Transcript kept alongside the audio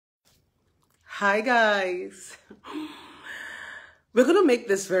Hi guys, we're gonna make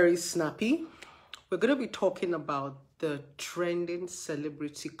this very snappy. We're gonna be talking about the trending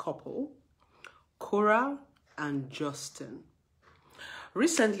celebrity couple, Korra and Justine.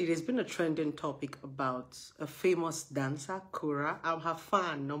 Recently, there's been a trending topic about a famous dancer, Korra. I'm her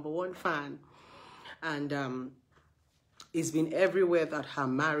fan, #1 fan. And it's been everywhere that her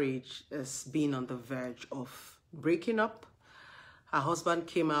marriage has been on the verge of breaking up. Her husband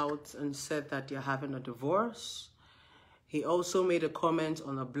came out and said that they're having a divorce. He also made a comment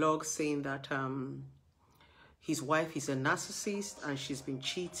on a blog saying that his wife is a narcissist and she's been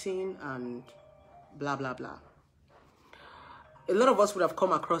cheating and blah, blah, blah. A lot of us would have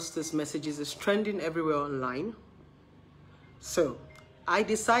come across these messages. It's trending everywhere online. So I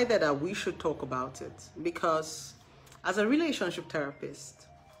decided that we should talk about it because as a relationship therapist,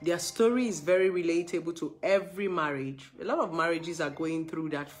 their story is very relatable to every marriage. A lot of marriages are going through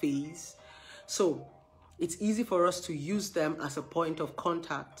that phase. So it's easy for us to use them as a point of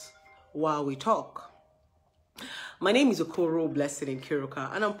contact while we talk. My name is Okoro Blessing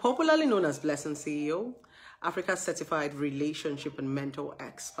Nkiruka, and I'm popularly known as Blessing CEO, Africa's certified relationship and mental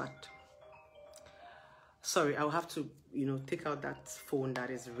expert. Sorry, I'll have to, take out that phone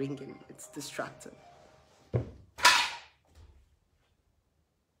that is ringing. It's distracting.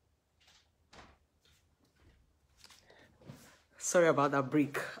 Sorry about that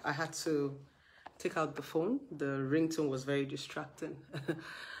break. I had to take out the phone. The ringtone was very distracting.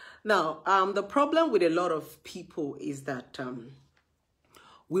 Now, the problem with a lot of people is that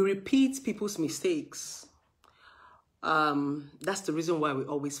we repeat people's mistakes. That's the reason why we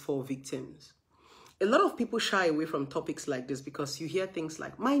always fall victims. A lot of people shy away from topics like this because you hear things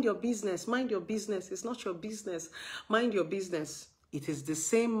like, mind your business, it's not your business, mind your business. It is the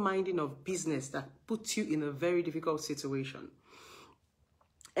same minding of business that puts you in a very difficult situation.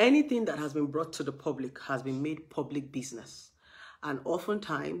 Anything that has been brought to the public has been made public business. And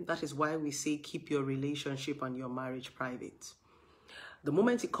oftentimes, that is why we say keep your relationship and your marriage private. The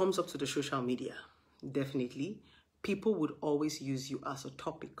moment it comes up to the social media, definitely, people would always use you as a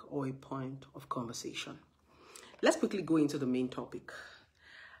topic or a point of conversation. Let's quickly go into the main topic.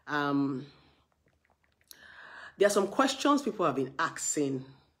 There are some questions people have been asking,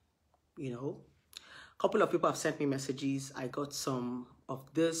 A couple of people have sent me messages. I got some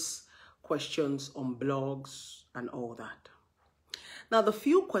of these questions on blogs and all that. Now, the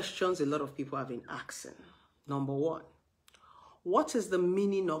few questions a lot of people have been asking. Number one, what is the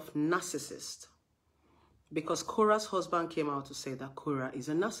meaning of narcissist? Because Korra's husband came out to say that Korra is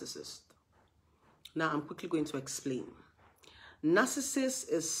a narcissist. Now, I'm quickly going to explain. Narcissist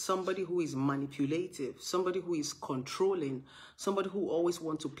is somebody who is manipulative, somebody who is controlling, somebody who always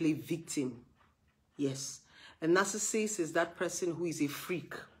wants to play victim. Yes, a narcissist is that person who is a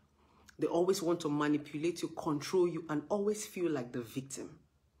freak. They always want to manipulate you, control you, and always feel like the victim.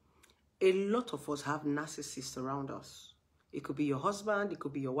 A lot of us have narcissists around us. It could be your husband, it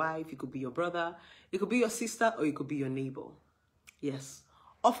could be your wife, it could be your brother, it could be your sister, or it could be your neighbor. Yes,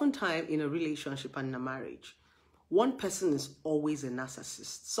 oftentimes in a relationship and in a marriage, one person is always a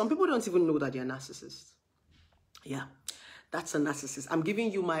narcissist. Some people don't even know that they're narcissists. Yeah, that's a narcissist. I'm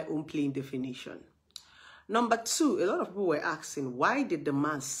giving you my own plain definition. Number two, a lot of people were asking, why did the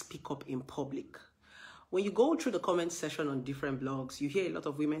man speak up in public? When you go through the comment section on different blogs, you hear a lot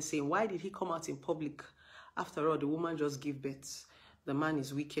of women saying, why did he come out in public? After all, the woman just gave birth. The man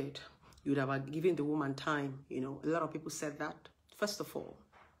is wicked. You would have given the woman time. A lot of people said that. First of all,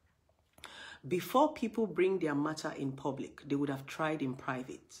 before people bring their matter in public, they would have tried in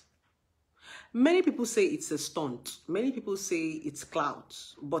private. Many people say it's a stunt. Many people say it's clout.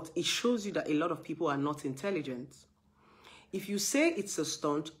 But it shows you that a lot of people are not intelligent. If you say it's a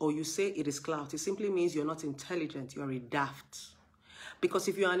stunt or you say it is clout, it simply means you're not intelligent. You're a daft. Because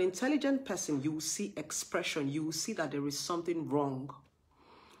if you're an intelligent person, you will see expression. You will see that there is something wrong.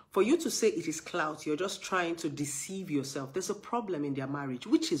 For you to say it is clout, you're just trying to deceive yourself. There's a problem in their marriage,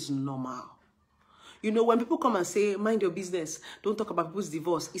 which is normal. When people come and say, mind your business, don't talk about people's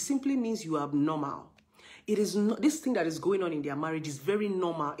divorce, it simply means you are abnormal. It is not, this thing that is going on in their marriage is very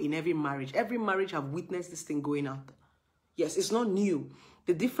normal in every marriage. Every marriage have witnessed this thing going on. Yes, it's not new.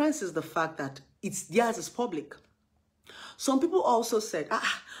 The difference is the fact that theirs is public. Some people also said,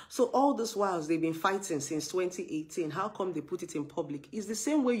 so all this while they've been fighting since 2018. How come they put it in public? It's the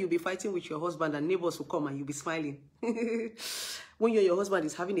same way you'll be fighting with your husband and neighbors will come and you'll be smiling. When you and your husband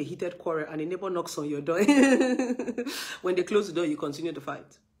is having a heated quarrel and a neighbor knocks on your door, when they close the door, you continue to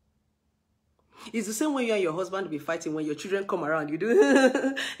fight. It's the same way you and your husband will be fighting when your children come around. You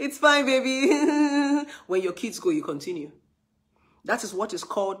do, it's fine, baby. When your kids go, you continue. That is what is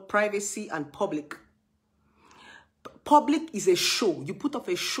called privacy and public. Public is a show. You put up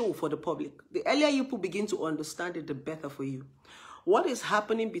a show for the public. The earlier you begin to understand it, the better for you. What is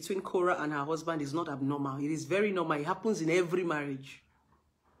happening between Korra and her husband is not abnormal. It is very normal. It happens in every marriage.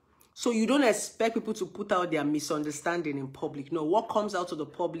 So you don't expect people to put out their misunderstanding in public. No, what comes out to the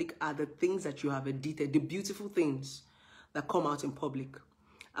public are the things that you have edited, the beautiful things that come out in public.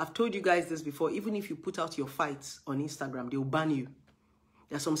 I've told you guys this before. Even if you put out your fights on Instagram, they'll ban you.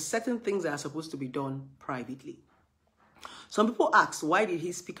 There are some certain things that are supposed to be done privately. Some people ask, why did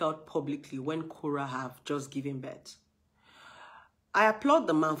he speak out publicly when Korra have just given birth? I applaud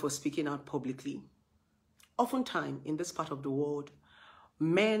the man for speaking out publicly. Oftentimes, in this part of the world,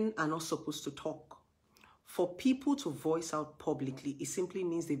 men are not supposed to talk. For people to voice out publicly, it simply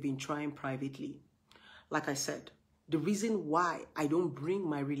means they've been trying privately. Like I said, the reason why I don't bring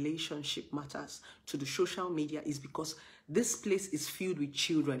my relationship matters to the social media is because this place is filled with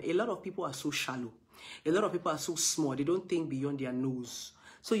children. A lot of people are so shallow. A lot of people are so small. They don't think beyond their nose.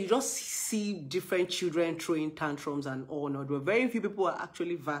 So you just see different children throwing tantrums and all. Not. Very few people are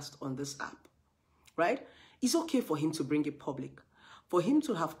actually versed on this app, right? It's okay for him to bring it public. For him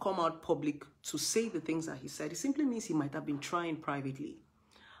to have come out public to say the things that he said, it simply means he might have been trying privately.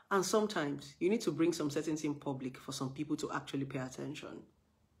 And sometimes you need to bring some certainty in public for some people to actually pay attention.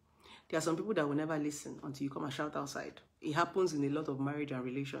 There are some people that will never listen until you come and shout outside. It happens in a lot of marriage and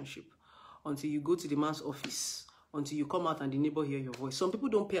relationship. Until you go to the man's office, until you come out and the neighbor hear your voice. Some people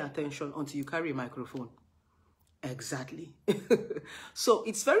don't pay attention until you carry a microphone. Exactly. So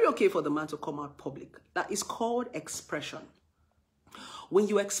it's very okay for the man to come out public. That is called expression. When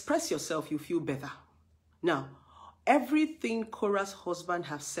you express yourself, you feel better. Now, everything Korra's husband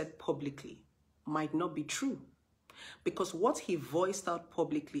has said publicly might not be true, because what he voiced out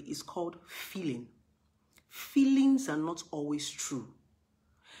publicly is called feeling. Feelings are not always true.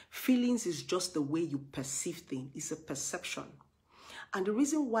 Feelings is just the way you perceive things. It's a perception. And the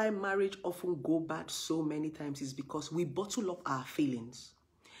reason why marriage often go bad so many times is because we bottle up our feelings.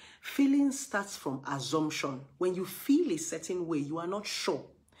 Feeling starts from assumption. When you feel a certain way, you are not sure.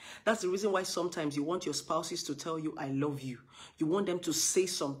 That's the reason why sometimes you want your spouses to tell you, I love you. You want them to say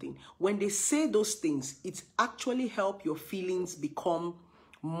something. When they say those things, it actually helps your feelings become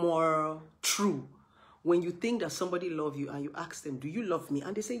more true. When you think that somebody loves you and you ask them, do you love me?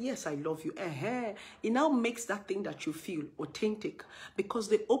 And they say, yes, I love you. It now makes that thing that you feel authentic, because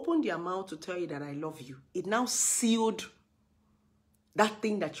they opened their mouth to tell you that I love you. It now sealed that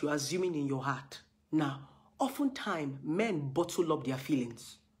thing that you're assuming in your heart. Now, oftentimes, men bottle up their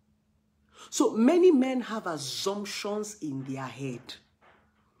feelings. So many men have assumptions in their head.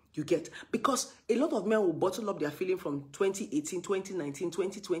 You get, because a lot of men will bottle up their feeling from 2018, 2019,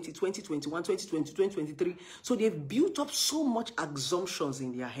 2020, 2021, 2020, 2023. So they've built up so much assumptions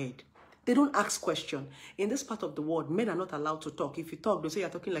in their head. They don't ask questions. In this part of the world, men are not allowed to talk. If you talk, they say you're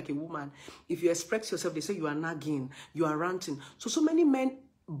talking like a woman. If you express yourself, they say you are nagging, you are ranting. So many men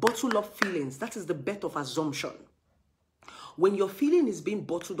bottle up feelings. That is the birth of assumption. When your feeling is being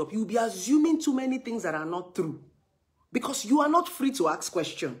bottled up, you'll be assuming too many things that are not true. Because you are not free to ask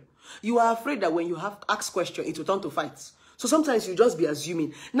questions. You are afraid that when you have asked questions, it will turn to fights. So sometimes you just be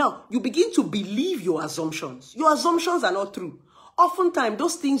assuming. Now, you begin to believe your assumptions. Your assumptions are not true. Oftentimes,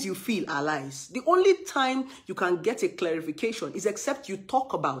 those things you feel are lies. The only time you can get a clarification is except you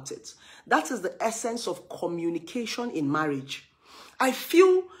talk about it. That is the essence of communication in marriage. I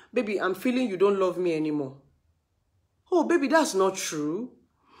feel, baby, I'm feeling you don't love me anymore. Oh, baby, that's not true.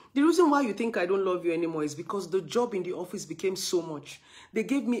 The reason why you think I don't love you anymore is because the job in the office became so much. They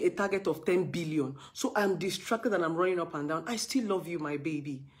gave me a target of 10 billion. So I'm distracted and I'm running up and down. I still love you, my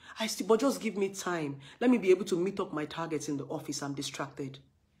baby. But just give me time. Let me be able to meet up my targets in the office. I'm distracted.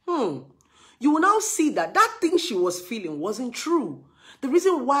 You will now see that that thing she was feeling wasn't true. The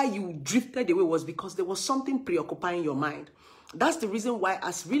reason why you drifted away was because there was something preoccupying your mind. That's the reason why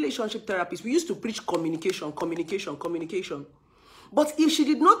as relationship therapists, we used to preach communication, communication, communication. But if she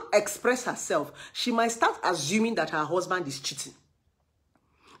did not express herself, she might start assuming that her husband is cheating.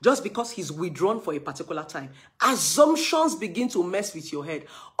 Just because he's withdrawn for a particular time. Assumptions begin to mess with your head.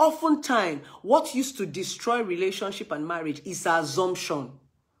 Oftentimes, what used to destroy relationship and marriage is assumption.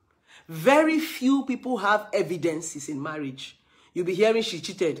 Very few people have evidences in marriage. You'll be hearing she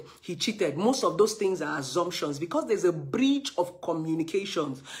cheated, he cheated. Most of those things are assumptions because there's a breach of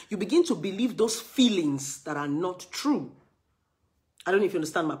communications. You begin to believe those feelings that are not true. I don't know if you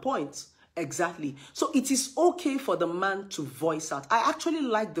understand my point. Exactly. So it is okay for the man to voice out. I actually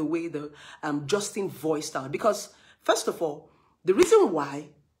like the way the Justine voiced out because, first of all, the reason why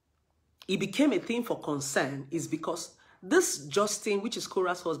it became a thing for concern is because This Justine, which is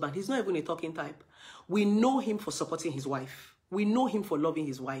Korra's husband, he's not even a talking type. We know him for supporting his wife. We know him for loving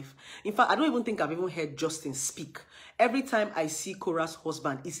his wife. In fact, I don't even think I've even heard Justine speak. Every time I see Korra's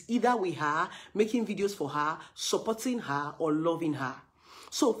husband, it's either with her, making videos for her, supporting her, or loving her.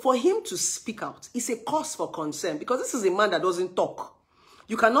 So for him to speak out is a cause for concern, because this is a man that doesn't talk.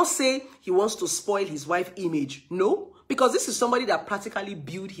 You cannot say he wants to spoil his wife's image. No, because this is somebody that practically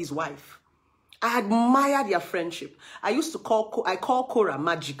built his wife. I admire their friendship. I call Korra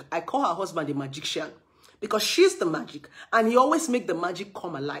magic. I call her husband a magician, because she's the magic, and he always makes the magic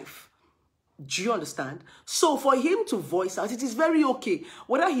come alive. Do you understand? So for him to voice out, it is very okay.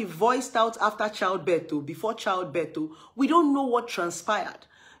 Whether he voiced out after childbirth or before childbirth, we don't know what transpired.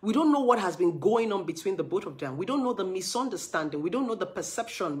 We don't know what has been going on between the both of them. We don't know the misunderstanding. We don't know the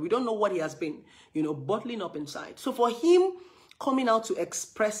perception. We don't know what he has been, bottling up inside. So for him coming out to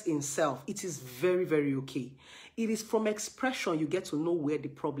express himself, it is very, very okay. It is from expression you get to know where the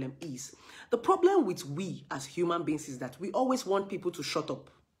problem is. The problem with we as human beings is that we always want people to shut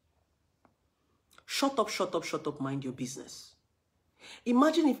up. Shut up, shut up, shut up, mind your business.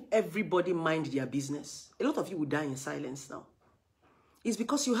 Imagine if everybody mind their business. A lot of you would die in silence now. It's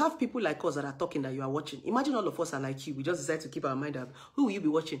because you have people like us that are talking that you are watching. Imagine all of us are like you. We just decide to keep our mind up. Who will you be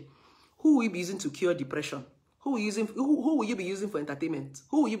watching? Who will you be using to cure depression? Who will you be using for entertainment?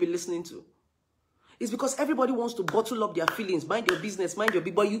 Who will you be listening to? It's because everybody wants to bottle up their feelings. Mind your business, mind your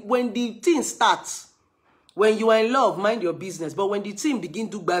business. But when the thing starts, when you are in love, mind your business. But when the thing begin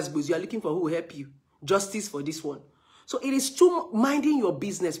to do bad, you are looking for who will help you. Justice for this one. So it is too minding your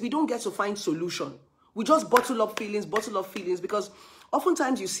business. We don't get to find solution. We just bottle up feelings, because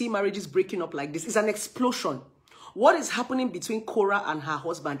oftentimes you see marriages breaking up like this. It's an explosion. What is happening between Korra and her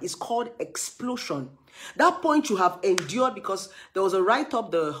husband is called explosion. That point you have endured, because there was a write-up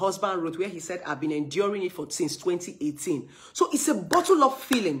the husband wrote where he said, I've been enduring it since 2018. So it's a bottle up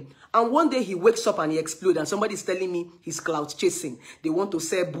feeling. And one day he wakes up and he explodes, and somebody's telling me he's clout chasing. They want to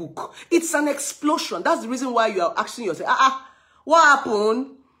sell book. It's an explosion. That's the reason why you are asking yourself, what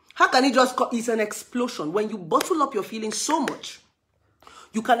happened? How can it just come? It's an explosion. When you bottle up your feelings so much,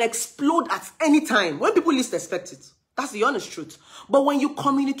 you can explode at any time when people least expect it. That's the honest truth. But when you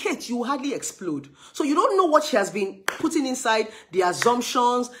communicate, you hardly explode. So you don't know what she has been putting inside, the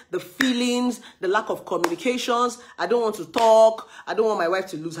assumptions, the feelings, the lack of communications. I don't want to talk. I don't want my wife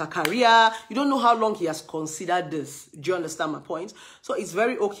to lose her career. You don't know how long he has considered this. Do you understand my point? So it's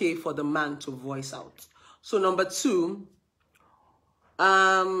very okay for the man to voice out. So number 2,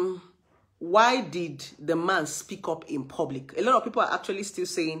 why did the man speak up in public? A lot of people are actually still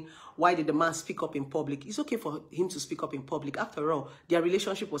saying, why did the man speak up in public? It's okay for him to speak up in public. After all, their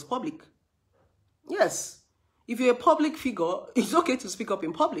relationship was public. Yes. If you're a public figure, it's okay to speak up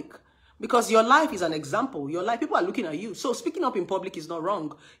in public, because your life is an example. Your life, people are looking at you. So speaking up in public is not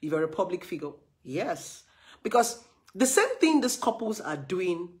wrong if you're a public figure. Yes. Because the same thing these couples are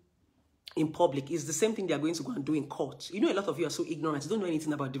doing in public is the same thing they are going to go and do in court. You know, a lot of you are so ignorant. You don't know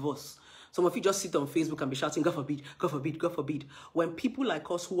anything about divorce. Some of you just sit on Facebook and be shouting, God forbid, God forbid, God forbid. When people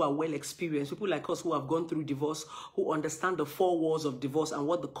like us who are well experienced, people like us who have gone through divorce, who understand the 4 walls of divorce and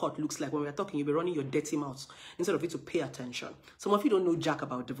what the court looks like, when we're talking, you'll be running your dirty mouth instead of you to pay attention. Some of you don't know jack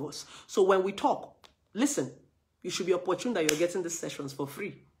about divorce. So when we talk, listen, you should be opportune that you're getting these sessions for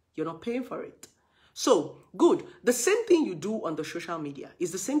free. You're not paying for it. So, good. The same thing you do on the social media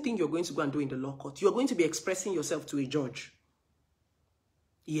is the same thing you're going to go and do in the law court. You're going to be expressing yourself to a judge.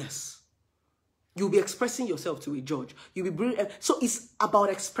 Yes. You'll be expressing yourself to a judge. You'll be so it's about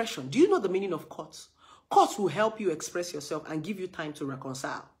expression. Do you know the meaning of courts? Courts will help you express yourself and give you time to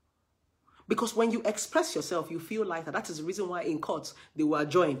reconcile. Because when you express yourself, you feel lighter. That is the reason why in courts, they will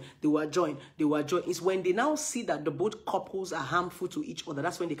join. It's when they now see that the both couples are harmful to each other.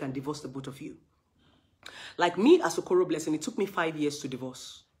 That's when they can divorce the both of you. Like me as a Korra blessing, it took me 5 years to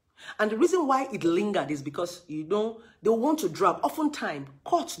divorce. And the reason why it lingered is because, they want to drag. Oftentimes,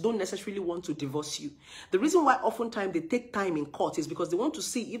 courts don't necessarily want to divorce you. The reason why oftentimes they take time in court is because they want to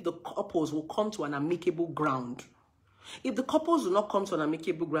see if the couples will come to an amicable ground. If the couples do not come to an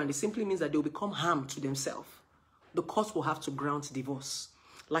amicable ground, it simply means that they will become harm to themselves. The courts will have to grant divorce.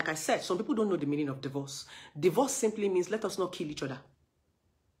 Like I said, some people don't know the meaning of divorce. Divorce simply means let us not kill each other.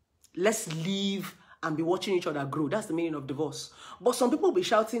 Let's live and be watching each other grow. That's the meaning of divorce. But some people will be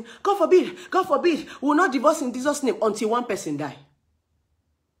shouting, God forbid, we will not divorce in Jesus' name until one person die.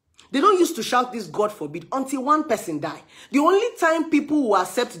 They don't used to shout this, God forbid, until one person die. The only time people will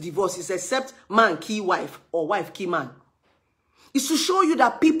accept divorce is except man kill wife or wife kill man. It's to show you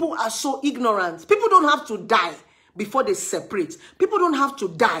that people are so ignorant. People don't have to die before they separate. People don't have to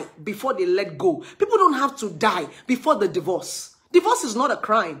die before they let go. People don't have to die before the divorce. Divorce is not a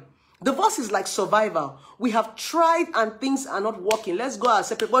crime. Divorce is like survival. We have tried and things are not working. Let's go our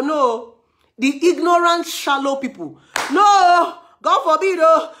separate. But no, the ignorant, shallow people. No, God forbid,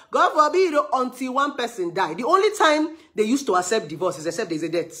 oh, God forbid, oh, until one person died. The only time they used to accept divorce is except there's a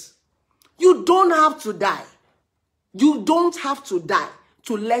death. You don't have to die. You don't have to die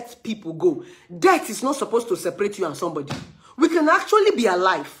to let people go. Death is not supposed to separate you and somebody. We can actually be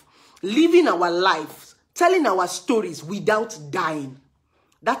alive, living our lives, telling our stories without dying.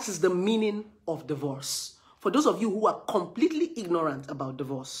 That is the meaning of divorce. For those of you who are completely ignorant about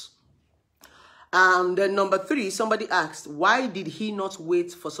divorce. Then number 3, somebody asked, why did he not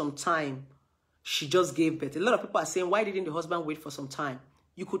wait for some time? She just gave birth. A lot of people are saying, why didn't the husband wait for some time?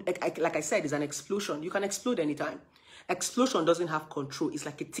 You could, like I said, it's an explosion. You can explode anytime. Explosion doesn't have control. It's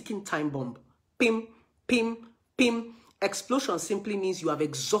like a ticking time bomb. Pim, pim, pim. Explosion simply means you have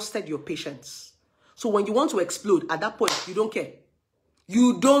exhausted your patience. So when you want to explode, at that point, you don't care.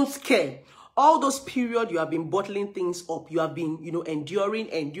 You don't care. All those periods you have been bottling things up. You have been, enduring.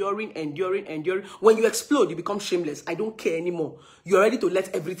 When you explode, you become shameless. I don't care anymore. You're ready to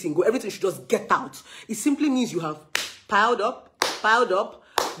let everything go. Everything should just get out. It simply means you have piled up.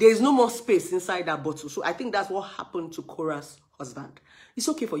 There is no more space inside that bottle. So I think that's what happened to Korra's husband. It's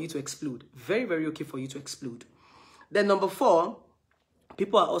okay for you to explode. Very, very okay for you to explode. Then number 4,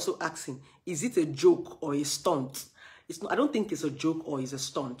 people are also asking, is it a joke or a stunt? I don't think it's a joke or it's a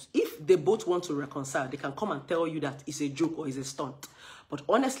stunt. If they both want to reconcile, they can come and tell you that it's a joke or it's a stunt. But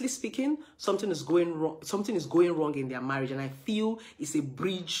honestly speaking, something is going wrong. Something is going wrong in their marriage, and I feel it's a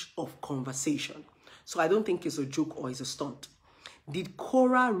breach of conversation. So I don't think it's a joke or it's a stunt. Did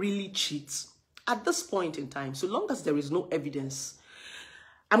Korra really cheat? At this point in time, so long as there is no evidence,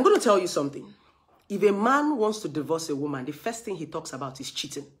 I'm going to tell you something. If a man wants to divorce a woman, the first thing he talks about is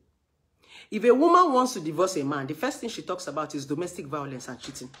cheating. If a woman wants to divorce a man, the first thing she talks about is domestic violence and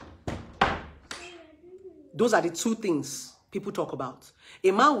cheating. Those are the 2 things people talk about.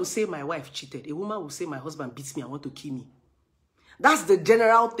 A man will say, my wife cheated. A woman will say, my husband beats me and want to kill me. That's the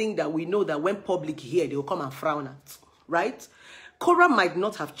general thing that we know that when public hear, they will come and frown at, right? Korra might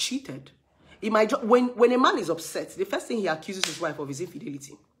not have cheated. He might when a man is upset, the first thing he accuses his wife of is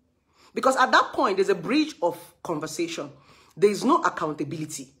infidelity. Because at that point, there's a breach of conversation. There is no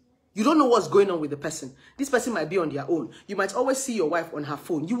accountability. You don't know what's going on with the person. This person might be on their own. You might always see your wife on her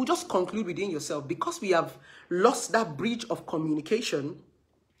phone. You will just conclude within yourself, because we have lost that breach of communication,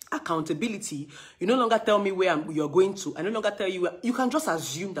 accountability, you no longer tell me where you're going to. I no longer tell you where. You can just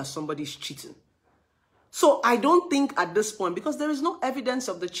assume that somebody's cheating. So I don't think at this point, because there is no evidence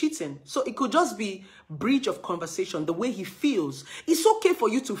of the cheating. So it could just be breach of conversation, the way he feels. It's okay for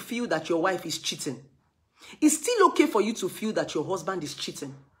you to feel that your wife is cheating. It's still okay for you to feel that your husband is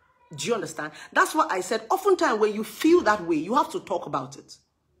cheating. Do you understand? That's what I said. Oftentimes when you feel that way, you have to talk about it.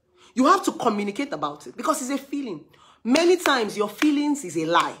 You have to communicate about it, because it's a feeling. Many times your feelings is a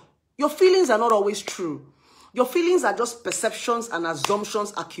lie. Your feelings are not always true. Your feelings are just perceptions and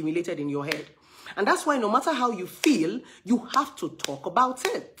assumptions accumulated in your head. And that's why no matter how you feel, you have to talk about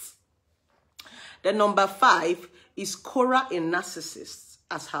it. Then number 5, is Korra a narcissist,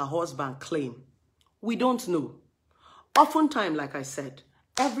 as her husband claimed? We don't know. Oftentimes, like I said,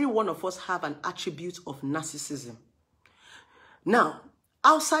 every one of us have an attribute of narcissism. Now,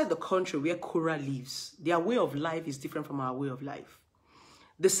 outside the country where Korra lives, their way of life is different from our way of life.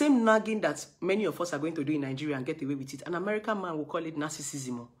 The same nagging that many of us are going to do in Nigeria and get away with it, an American man will call it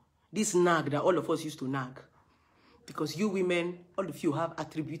narcissism. This nag that all of us used to nag. Because you women, all of you have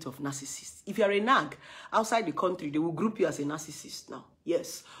attributes of narcissists. If you are a nag outside the country, they will group you as a narcissist now.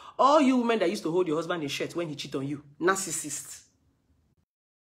 Yes. All you women that used to hold your husband in shirt when he cheated on you, narcissists.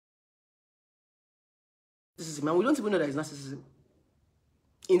 And we don't even know that it's narcissism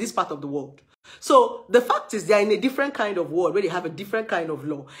in this part of the world. So the fact is, they are in a different kind of world where they have a different kind of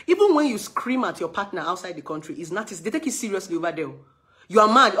law. Even when you scream at your partner outside the country, it's narcissist. They take it seriously over there. You are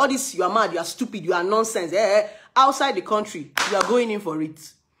mad. All this, you are mad. You are stupid. You are nonsense. Outside the country, you are going in for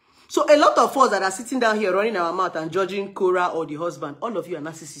it. So a lot of us that are sitting down here running our mouth and judging Korra or the husband, all of you are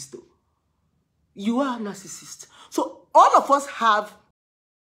narcissists though. You are narcissists. So all of us have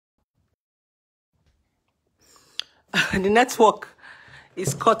the network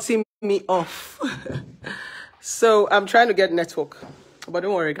is cutting me off. So I'm trying to get network. But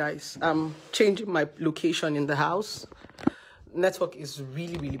don't worry, guys. I'm changing my location in the house. Network is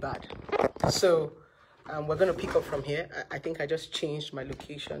really, really bad. So we're going to pick up from here. I think I just changed my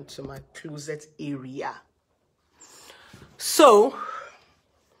location to my closet area. So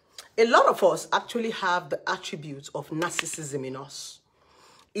A lot of us actually have the attributes of narcissism in us.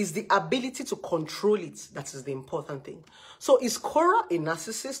 It's the ability to control it that is the important thing. So is Korra a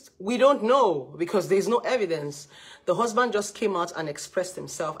narcissist? We don't know because there's no evidence. The husband just came out and expressed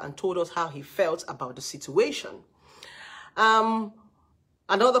himself and told us how he felt about the situation.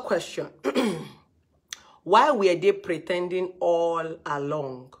 Another question. Why were they pretending all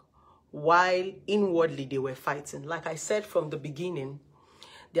along while inwardly they were fighting? Like I said from the beginning,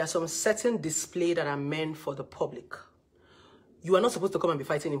 there are some certain displays that are meant for the public. You are not supposed to come and be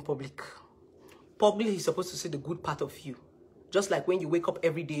fighting in public. Public is supposed to see the good part of you. Just like when you wake up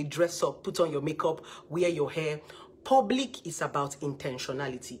every day, dress up, put on your makeup, wear your hair. Public is about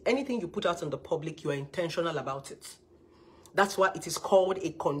intentionality. Anything you put out in the public, you are intentional about it. That's why it is called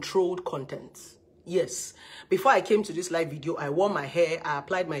a controlled content. Yes. Before I came to this live video, I wore my hair, I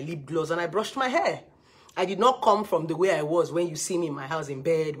applied my lip gloss, and I brushed my hair. I did not come from the way I was when you see me in my house in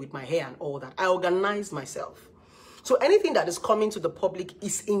bed with my hair and all that. I organized myself. So anything that is coming to the public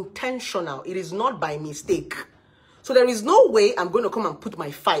is intentional. It is not by mistake. So there is no way I'm going to come and put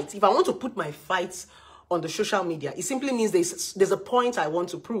my fight. If I want to put my fights on the social media, it simply means there's a point I want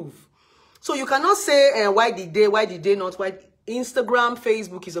to prove. So you cannot say, why did they not? Why? Instagram,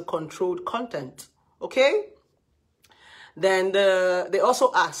 Facebook is a controlled content. Okay? Then they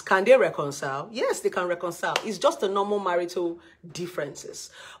also ask, can they reconcile? Yes, they can reconcile. It's just the normal marital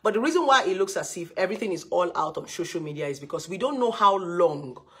differences. But the reason why it looks as if everything is all out on social media is because we don't know how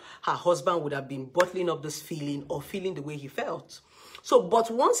long her husband would have been bottling up this feeling or feeling the way he felt. So,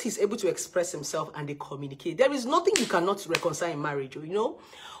 but once he's able to express himself and they communicate, there is nothing you cannot reconcile in marriage. You know,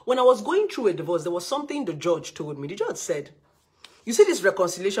 when I was going through a divorce, there was something the judge told me. The judge said, you see this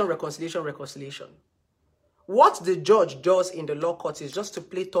reconciliation. What the judge does in the law court is just to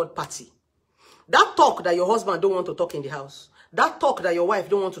play third party. That talk that your husband don't want to talk in the house, that talk that your wife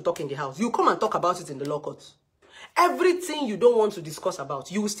don't want to talk in the house, you come and talk about it in the law court. Everything you don't want to discuss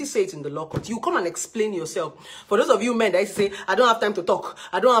about, you will still say it in the law court. You come and explain yourself. For those of you men that used to say, I don't have time to talk.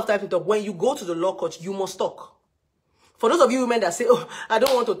 I don't have time to talk. When you go to the law court, you must talk. For those of you women that say, oh, I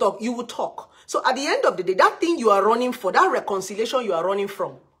don't want to talk, you will talk. So at the end of the day, that thing you are running for, that reconciliation you are running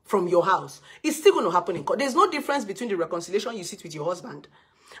from your house, it's still going to happen in court. There's no difference between the reconciliation you sit with your husband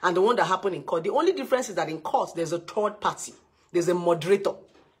and the one that happened in court. The only difference is that in court, there's a third party. There's a moderator.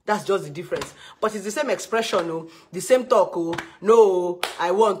 That's just the difference. But it's the same expression, oh, the same talk, oh, no,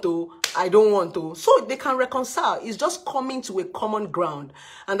 I want to, I don't want to. So they can reconcile. It's just coming to a common ground.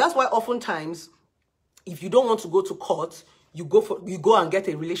 And that's why oftentimes, if you don't want to go to court, you go and get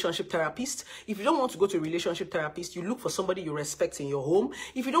a relationship therapist. If you don't want to go to a relationship therapist, you look for somebody you respect in your home.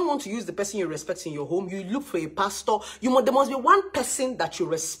 If you don't want to use the person you respect in your home, you look for a pastor. There must be one person that you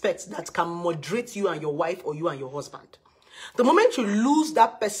respect that can moderate you and your wife or you and your husband. The moment you lose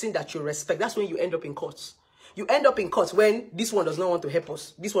that person that you respect, that's when you end up in court. You end up in court when this one does not want to help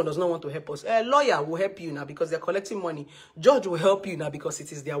us. This one does not want to help us. A lawyer will help you now because they're collecting money. Judge will help you now because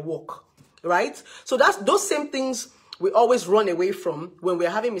it is their work. Right? So that's those same things we always run away from when we're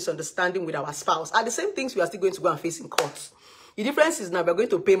having misunderstanding with our spouse are the same things we are still going to go and face in court. The difference is now we're going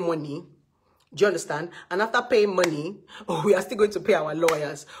to pay money. Do you understand? And after paying money, we are still going to pay our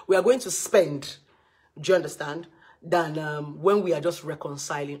lawyers. We are going to spend, do you understand, than when we are just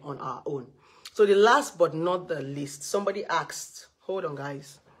reconciling on our own. So the last but not the least, somebody asked, hold on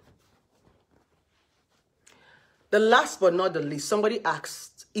guys. The last but not the least, somebody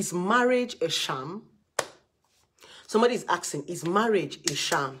asked, is marriage a sham? Somebody is asking, is marriage a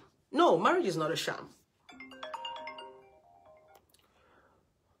sham? No, marriage is not a sham.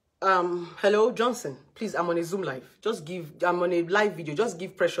 Hello, Johnson. Please, I'm on a Zoom live. I'm on a live video. Just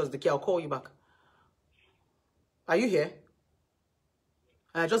give Precious the key. I'll call you back. Are you here?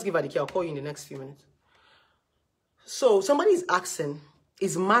 Just give her the key. I'll call you in the next few minutes. So, somebody is asking,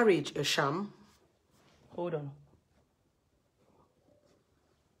 is marriage a sham? Hold on.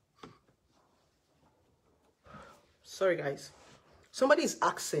 Sorry, guys. Somebody is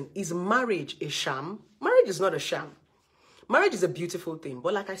asking, is marriage a sham? Marriage is not a sham. Marriage is a beautiful thing.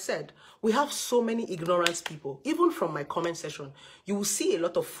 But like I said, we have so many ignorant people. Even from my comment section, you will see a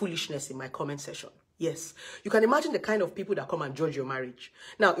lot of foolishness in my comment section. Yes. You can imagine the kind of people that come and judge your marriage.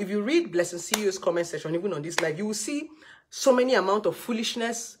 Now, if you read Blessing CEO's comment section, even on this live, you will see so many amount of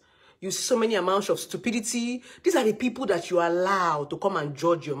foolishness. You see so many amounts of stupidity. These are the people that you allow to come and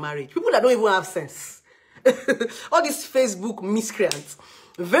judge your marriage. People that don't even have sense. All these Facebook miscreants.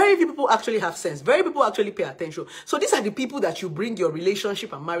 Very few people actually have sense. Very few people actually pay attention. So these are the people that you bring your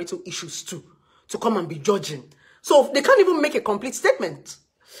relationship and marital issues to come and be judging. So they can't even make a complete statement.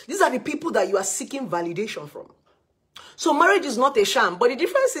 These are the people that you are seeking validation from. So marriage is not a sham. But the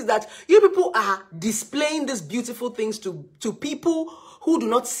difference is that you people are displaying these beautiful things to people who do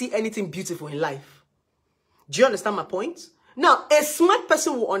not see anything beautiful in life. Do you understand my point? Now, a smart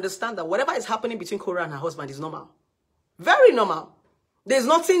person will understand that whatever is happening between Korra and her husband is normal. Very normal. There's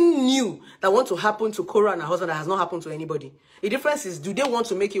nothing new that wants to happen to Korra and her husband that has not happened to anybody. The difference is, do they want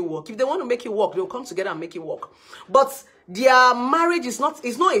to make it work? If they want to make it work, they'll come together and make it work. But their marriage is not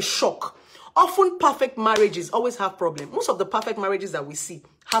a shock. Often perfect marriages always have problems. Most of the perfect marriages that we see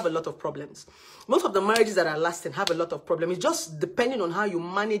have a lot of problems. Most of the marriages that are lasting have a lot of problems. It's just depending on how you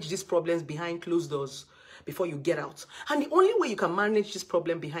manage these problems behind closed doors before you get out. And the only way you can manage this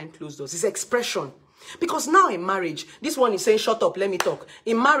problem behind closed doors is expression. Because now in marriage, this one is saying, shut up, let me talk.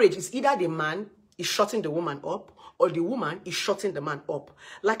 In marriage, it's either the man is shutting the woman up or the woman is shutting the man up.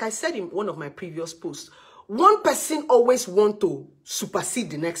 Like I said in one of my previous posts, one person always wants to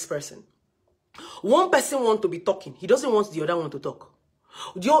supersede the next person. One person wants to be talking. He doesn't want the other one to talk.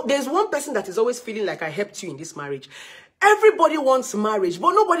 There's one person that is always feeling like I helped you in this marriage. Everybody wants marriage,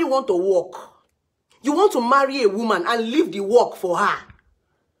 but nobody wants to work. You want to marry a woman and leave the work for her.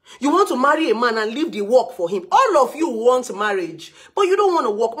 You want to marry a man and leave the work for him. All of you want marriage, but you don't want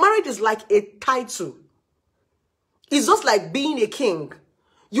to work. Marriage is like a title. It's just like being a king.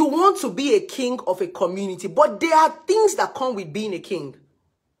 You want to be a king of a community, but there are things that come with being a king.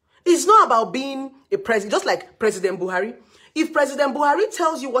 It's not about being a president, just like President Buhari. If President Buhari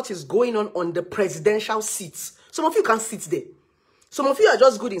tells you what is going on the presidential seats, some of you can't sit there. Some of you are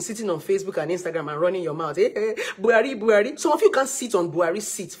just good in sitting on Facebook and Instagram and running your mouth. Hey, hey, Buhari, Buhari. Some of you can't sit on Buhari's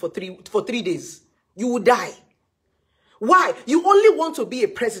seat for three days. You will die. Why? You only want to be a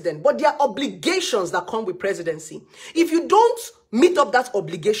president, but there are obligations that come with presidency. If you don't meet up that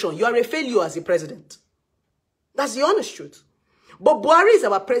obligation, you are a failure as a president. That's the honest truth. But Buhari is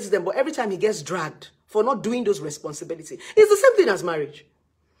our president, but every time he gets dragged for not doing those responsibilities, it's the same thing as marriage.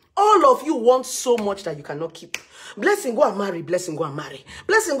 All of you want so much that you cannot keep. Blessing, go and marry. Blessing, go and marry.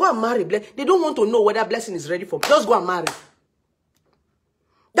 Blessing, go and marry. They don't want to know whether Blessing is ready for. Just go and marry.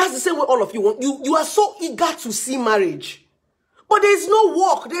 That's the same way all of you want. You are so eager to see marriage. But there's no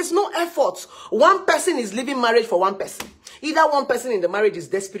work. There's no effort. One person is leaving marriage for one person. Either one person in the marriage is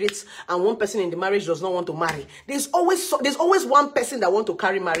desperate and one person in the marriage does not want to marry. There's always one person that wants to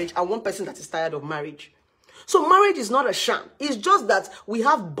carry marriage and one person that is tired of marriage. So marriage is not a sham. It's just that we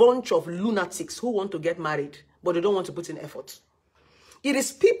have a bunch of lunatics who want to get married, but they don't want to put in effort. It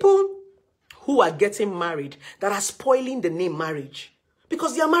is people who are getting married that are spoiling the name marriage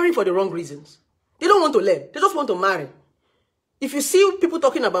because they are marrying for the wrong reasons. They don't want to learn. They just want to marry. If you see people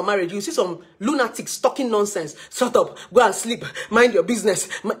talking about marriage, you see some lunatics talking nonsense. Shut up, go and sleep, mind your business.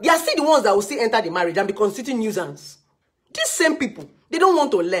 They are still the ones that will still enter the marriage and be constituting nuisance. These same people, they don't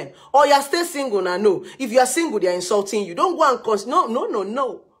want to learn. Or you are still single now, no. If you are single, they are insulting you. Don't go and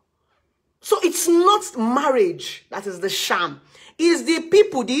no. So it's not marriage that is the sham. It's the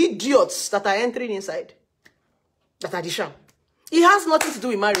people, the idiots that are entering inside that are the sham. It has nothing to do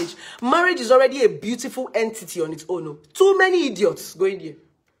with marriage. Marriage is already a beautiful entity on its own. No. Too many idiots going there.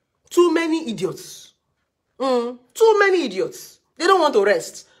 Too many idiots. Too many idiots. They don't want to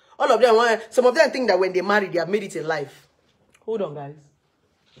rest. All of them, some of them think that when they marry, they have made it in life. Hold on, guys.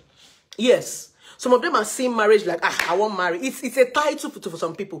 Yes. Some of them are seeing marriage like, I want marry. It's a title for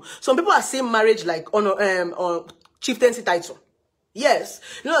some people. Some people are seeing marriage like on chieftaincy title. Yes.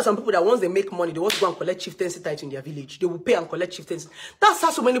 You know, some people that once they make money, they want to go and collect chieftaincy title in their village. They will pay and collect chieftaincy. That's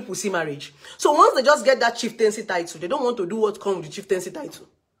how so many people see marriage. So once they just get that chieftaincy title, they don't want to do what comes with the chieftaincy title.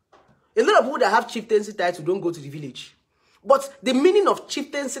 A lot of people that have chieftaincy title don't go to the village. But the meaning of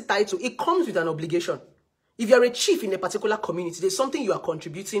chieftaincy title, it comes with an obligation. If you're a chief in a particular community, there's something you are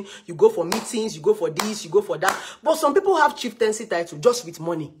contributing. You go for meetings, you go for this, you go for that. But some people have chieftaincy title just with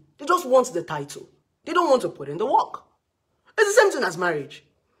money. They just want the title. They don't want to put in the work. It's the same thing as marriage.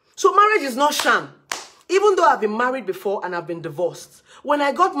 So marriage is not sham. Even though I've been married before and I've been divorced. When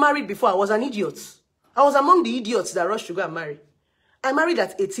I got married before, I was an idiot. I was among the idiots that rushed to go and marry. I married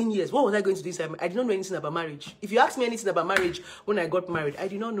at 18 years. What was I going to do? I did not know anything about marriage. If you ask me anything about marriage when I got married, I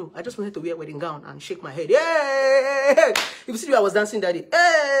did not know. I just wanted to wear a wedding gown and shake my head. Hey! If you see, I was dancing that day.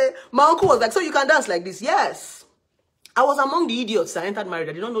 Hey! My uncle was like, so you can dance like this? Yes. I was among the idiots that entered marriage.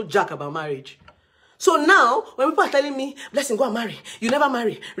 I did not know jack about marriage. So now, when people are telling me, Blessing, go and marry. You never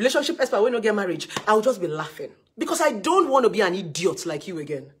marry. Relationship expert will not get marriage. I will just be laughing. Because I don't want to be an idiot like you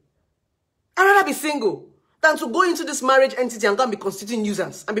again. I'd rather be single than to go into this marriage entity and go and be constituting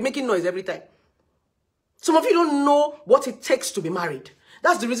nuisance and be making noise every time. Some of you don't know what it takes to be married.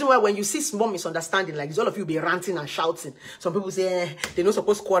 That's the reason why when you see small misunderstanding like this, all of you be ranting and shouting. Some people say, they're not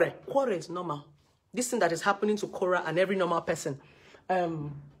supposed to quarrel. Quarrel is normal. This thing that is happening to Korra and every normal person.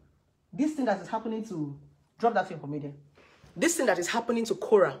 This thing that is happening to... Drop that thing for me then. This thing that is happening to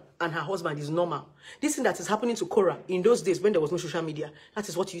Korra and her husband is normal. This thing that is happening to Korra in those days when there was no social media, that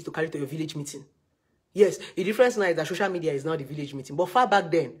is what you used to carry to your village meeting. Yes, the difference now is that social media is now the village meeting. But far back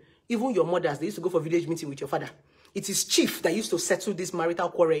then, even your mothers, they used to go for village meeting with your father. It is chief that used to settle this marital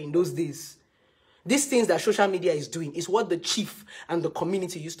quarrel in those days. These things that social media is doing is what the chief and the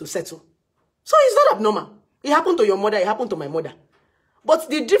community used to settle. So it's not abnormal. It happened to your mother, it happened to my mother. But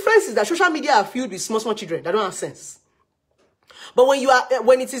the difference is that social media are filled with small children that don't have sense. But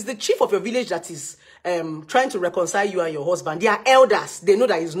when it is the chief of your village that is trying to reconcile you and your husband, they are elders. They know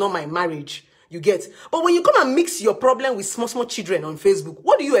that it's not my marriage. You get. But when you come and mix your problem with small children on Facebook,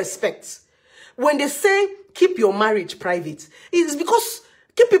 what do you expect? When they say keep your marriage private, it's because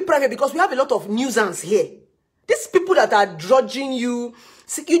keep it private because we have a lot of nuisance here. These people that are judging you,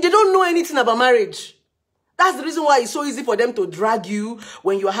 they don't know anything about marriage. That's the reason why it's so easy for them to drag you.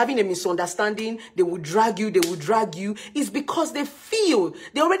 When you're having a misunderstanding, they will drag you, It's because they feel,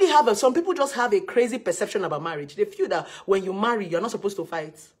 they already have, some people just have a crazy perception about marriage. They feel that when you marry, you're not supposed to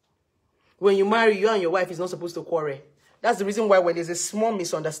fight. When you marry, you and your wife is not supposed to quarrel. That's the reason why when there's a small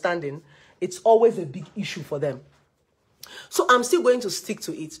misunderstanding, it's always a big issue for them. So I'm still going to stick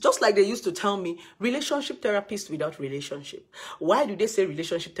to it. Just like they used to tell me, relationship therapist without relationship. Why do they say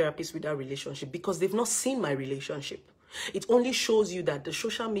relationship therapist without relationship? Because they've not seen my relationship. It only shows you that the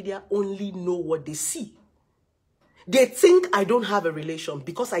social media only know what they see. They think I don't have a relation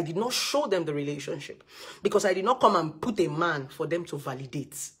because I did not show them the relationship. Because I did not come and put a man for them to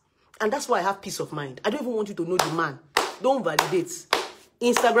validate. And that's why I have peace of mind. I don't even want you to know the man. Don't validate.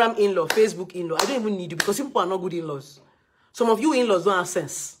 Instagram in-law, Facebook in-law. I don't even need you because people are not good in-laws. Some of you in-laws don't have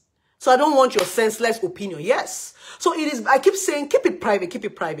sense. So I don't want your senseless opinion. Yes. So it is, I keep saying, keep it private, keep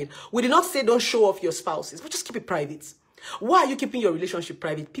it private. We did not say don't show off your spouses, but just keep it private. Why are you keeping your relationship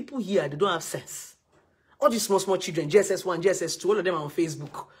private? People here, they don't have sense. All these small children, JSS1, JSS2, all of them are on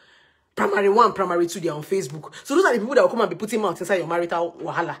Facebook. Primary 1, primary 2, they're on Facebook. So those are the people that will come and be putting out inside your marital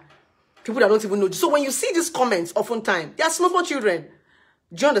wahala. People that don't even know. So when you see these comments, oftentimes, they are small children.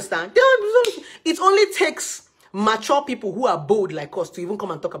 Do you understand? It only takes mature people who are bold like us to even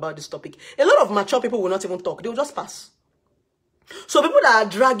come and talk about this topic. A lot of mature people will not even talk. They will just pass. So people that are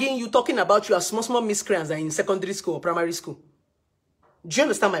dragging you, talking about you as small miscreants that are in secondary school or primary school. Do you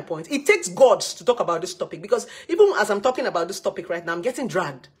understand my point? It takes gods to talk about this topic because even as I'm talking about this topic right now, I'm getting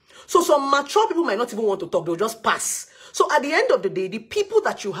dragged. So some mature people might not even want to talk. They'll just pass. So at the end of the day, the people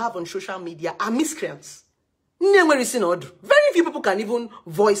that you have on social media are miscreants. Very few people can even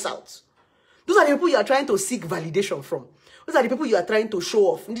voice out. Those are the people you are trying to seek validation from. Those are the people you are trying to show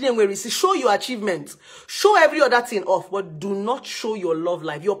off. Show your achievements. Show every other thing off, but do not show your love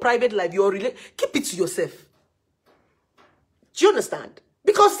life, your private life, your keep it to yourself. Do you understand?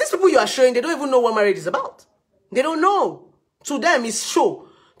 Because these people you are showing, they don't even know what marriage is about. They don't know. To them, it's show.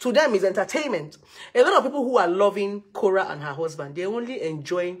 To them, it's entertainment. A lot of people who are loving Korra and her husband, they're only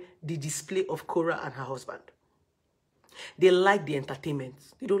enjoying the display of Korra and her husband. They like the entertainment.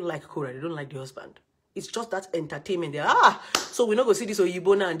 They don't like Korra. They don't like the husband. It's just that entertainment. So we're not going to see this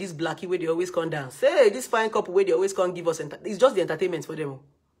Oyibona and this Blackie where they always come dance. Hey, this fine couple where they always come give us it's just the entertainment for them.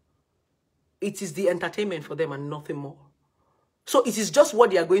 It is the entertainment for them and nothing more. So it is just what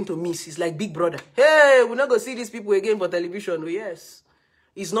they are going to miss. It's like Big Brother. Hey, we're not going to see these people again for television. Oh, yes.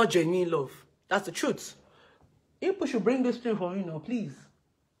 It's not genuine love. That's the truth. People should bring this thing for me now, please.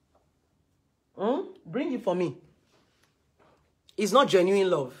 Bring it for me. It's not genuine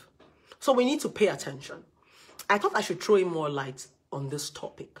love. So we need to pay attention. I thought I should throw in more light on this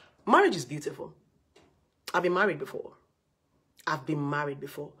topic. Marriage is beautiful. I've been married before.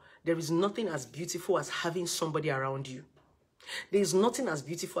 There is nothing as beautiful as having somebody around you. There is nothing as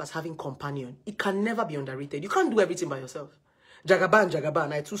beautiful as having companion. It can never be underrated. You can't do everything by yourself.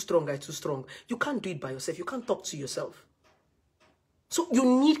 Jagaban, I too strong. You can't do it by yourself. You can't talk to yourself. So you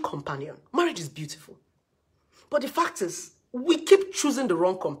need companion. Marriage is beautiful. But the fact is, we keep choosing the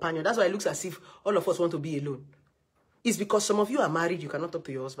wrong companion. That's why it looks as if all of us want to be alone. It's because some of you are married, you cannot talk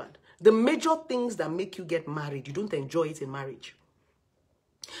to your husband. The major things that make you get married, you don't enjoy it in marriage.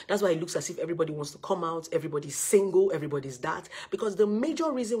 That's why it looks as if everybody wants to come out, everybody's single, everybody's that. Because the major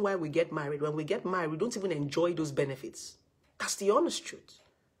reason why we get married, when we get married, we don't even enjoy those benefits. That's the honest truth.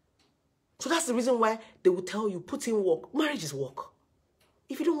 So that's the reason why they will tell you, put in work. Marriage is work.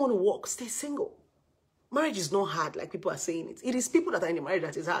 If you don't want to work, stay single. Marriage is not hard like people are saying it. It is people that are in the marriage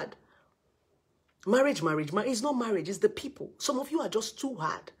that is hard. Marriage is not marriage, it's the people. Some of you are just too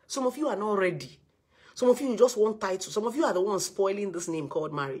hard. Some of you are not ready. Some of you just want title. Some of you are the ones spoiling this name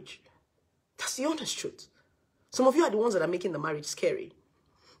called marriage. That's the honest truth. Some of you are the ones that are making the marriage scary.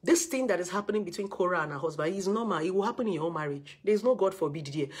 This thing that is happening between Korra and her husband is normal. It will happen in your own marriage. There is no God forbid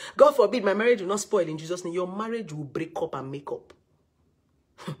here. God forbid my marriage will not spoil in Jesus' name. Your marriage will break up and make up.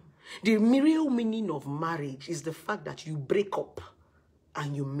 The real meaning of marriage is the fact that you break up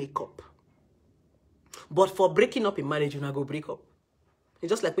and you make up. But for breaking up in marriage, you not go break up. It's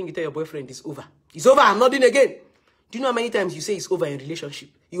just like when you tell your boyfriend it's over. It's over, I'm not doing again. Do you know how many times you say it's over in a relationship?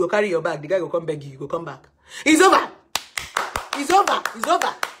 You go carry your bag, the guy will come beg you, you go come back. It's over! It's over! It's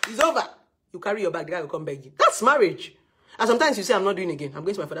over! It's over! You carry your bag, the guy will come beg you. That's marriage. And sometimes you say, I'm not doing again. I'm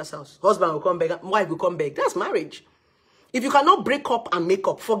going to my father's house. Husband will come beg, wife will come beg. That's marriage. If you cannot break up and make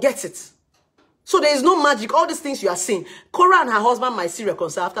up, forget it. So there is no magic. All these things you are saying, Korra and her husband might still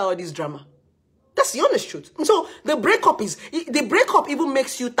reconcile after all this drama. That's the honest truth. So the breakup even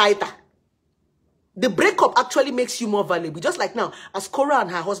makes you tighter. The breakup actually makes you more valuable. Just like now, as Korra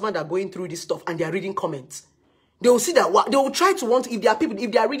and her husband are going through this stuff and they are reading comments, they will see that they will try to want, if there are people, if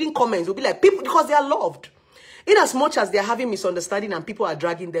they are reading comments, they'll be like, people, because they are loved. In as much as they are having misunderstanding and people are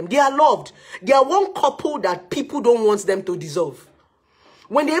dragging them, they are loved. They are one couple that people don't want them to dissolve.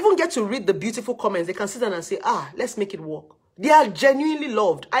 When they even get to read the beautiful comments, they can sit down and say, let's make it work. They are genuinely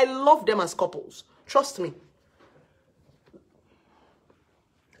loved. I love them as couples. Trust me.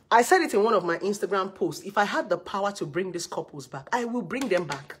 I said it in one of my Instagram posts. If I had the power to bring these couples back, I will bring them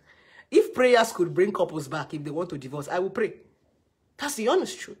back. If prayers could bring couples back, if they want to divorce, I will pray. That's the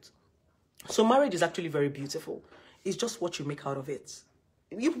honest truth. So marriage is actually very beautiful. It's just what you make out of it.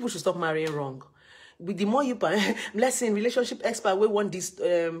 You people should stop marrying wrong. The more you blessing, relationship expert, we want this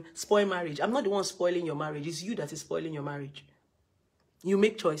spoil marriage. I'm not the one spoiling your marriage. It's you that is spoiling your marriage. You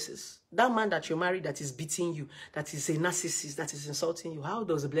make choices. That man that you're married that is beating you, that is a narcissist, that is insulting you, how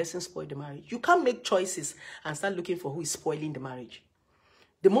does a blessing spoil the marriage? You can't make choices and start looking for who is spoiling the marriage.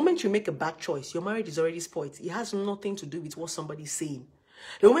 The moment you make a bad choice, your marriage is already spoiled. It has nothing to do with what somebody is saying.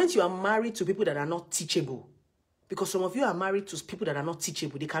 The moment you are married to people that are not teachable, because some of you are married to people that are not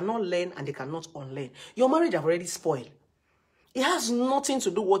teachable, they cannot learn and they cannot unlearn. Your marriage have already spoiled. It has nothing to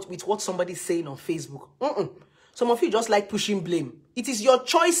do with what somebody is saying on Facebook. Some of you just like pushing blame. It is your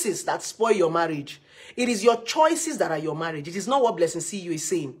choices that spoil your marriage. It is your choices that are your marriage. It is not what Blessing CEO is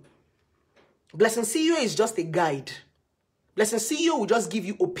saying. Blessing CEO is just a guide. Blessing CEO will just give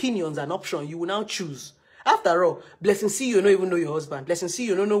you opinions and options. You will now choose. After all, Blessing CEO don't even know your husband. Blessing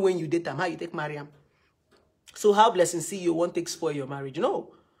CEO don't know when you date him, how you take marry him. So how Blessing CEO won't take spoil your marriage?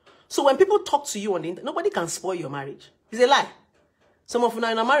 No. So when people talk to you on the internet, nobody can spoil your marriage. It's a lie. Some of you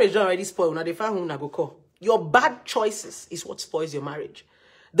in a marriage don't already spoil. Now they find who go call. Your bad choices is what spoils your marriage.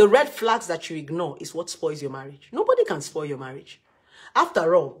 The red flags that you ignore is what spoils your marriage. Nobody can spoil your marriage.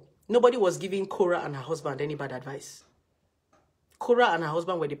 After all, nobody was giving Korra and her husband any bad advice. Korra and her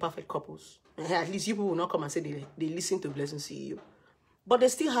husband were the perfect couples. At least you people will not come and say they listen to Blessing CEO. But they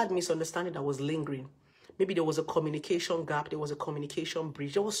still had misunderstanding that was lingering. Maybe there was a communication gap. There was a communication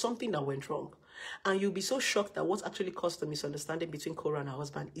breach. There was something that went wrong. And you'll be so shocked that what actually caused the misunderstanding between Korra and her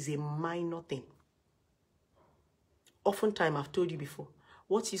husband is a minor thing. Oftentimes, I've told you before,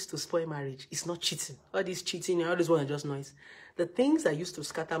 what used to spoil marriage is not cheating. All this cheating and all this one are just noise. The things that used to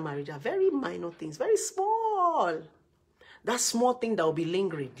scatter marriage are very minor things, very small. That small thing that will be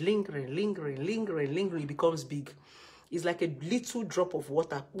lingering, becomes big. It's like a little drop of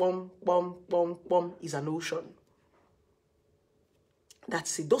water. Bum, bum, bum, bum, is an ocean.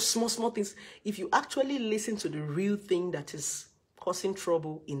 That's it. Those small things. If you actually listen to the real thing that is causing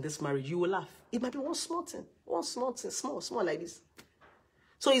trouble in this marriage, you will laugh. It might be one small thing, small like this.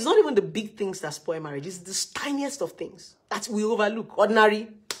 So it's not even the big things that spoil marriage. It's the tiniest of things that we overlook. Ordinary.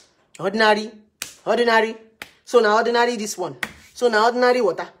 So now ordinary this one. So now ordinary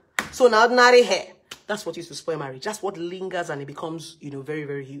water. So now ordinary hair. That's what used to spoil marriage. That's what lingers and it becomes, very,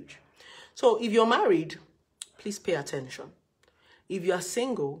 very huge. So if you're married, please pay attention. If you are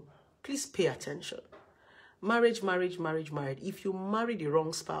single, please pay attention. Marriage. If you marry the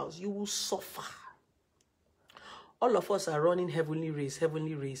wrong spouse, you will suffer. All of us are running heavenly race.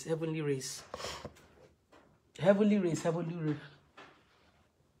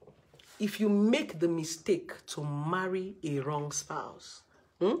 If you make the mistake to marry a wrong spouse,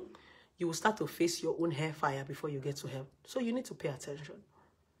 you will start to face your own hellfire before you get to heaven. So you need to pay attention.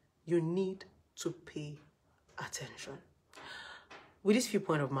 You need to pay attention. With this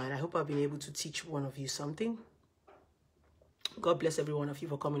viewpoint of mine, I hope I've been able to teach one of you something. God bless every one of you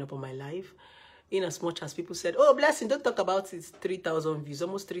for coming up on my live. In as much as people said, oh, Blessing, don't talk about it. 3,000 views,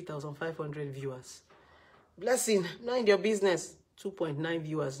 almost 3,500 viewers. Blessing, mind your business. 2.9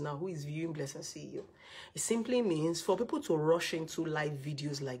 viewers now. Who is viewing Blessing CEO? It simply means for people to rush into live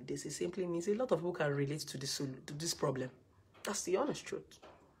videos like this, it simply means a lot of people can relate to this problem. That's the honest truth.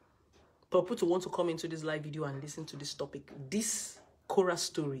 For people to want to come into this live video and listen to this topic, this Korra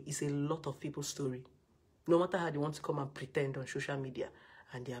story is a lot of people's story. No matter how they want to come and pretend on social media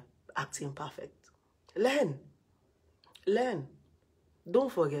and they are acting perfect. Learn. Learn.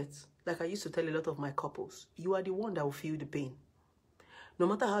 Don't forget, like I used to tell a lot of my couples, you are the one that will feel the pain. No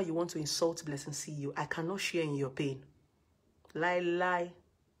matter how you want to insult Blessing CEO, I cannot share in your pain. Lie.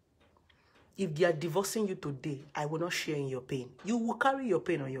 If they are divorcing you today, I will not share in your pain. You will carry your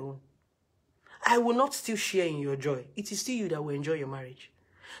pain on your own. I will not still share in your joy. It is still you that will enjoy your marriage.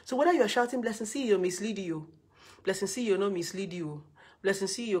 So whether you are shouting, Blessing CEO mislead you, Blessing CEO no mislead you, Blessing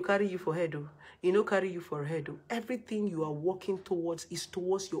CEO carry you for head, you know carry you for head. Everything you are working towards is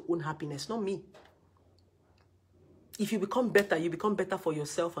towards your own happiness, not me. If you become better for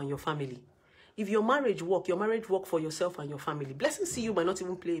yourself and your family. If your marriage work for yourself and your family. Blessing CEO might not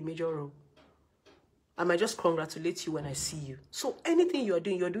even play a major role. I might just congratulate you when I see you. So anything you're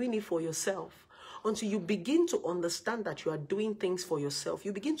doing it for yourself. Until you begin to understand that you are doing things for yourself,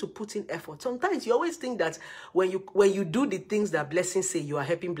 you begin to put in effort. Sometimes you always think that when you do the things that Blessing say, you are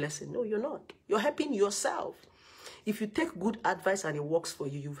helping Blessing. No, you're not. You're helping yourself. If you take good advice and it works for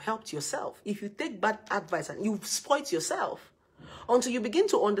you, you've helped yourself. If you take bad advice and you've spoiled yourself. Until you begin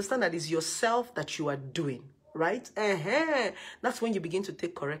to understand that it's yourself that you are doing. Right? That's when you begin to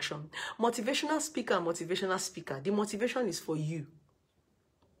take correction. Motivational speaker. The motivation is for you.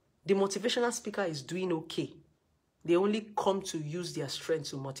 The motivational speaker is doing okay. They only come to use their strength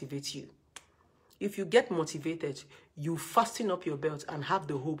to motivate you. If you get motivated, you fasten up your belt and have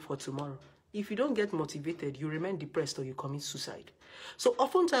the hope for tomorrow. If you don't get motivated, you remain depressed or you commit suicide. So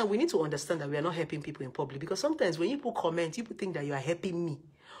oftentimes we need to understand that we are not helping people in public, because sometimes when people comment, people think that you are helping me.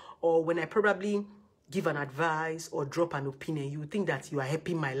 Or when I probably give an advice or drop an opinion, you think that you are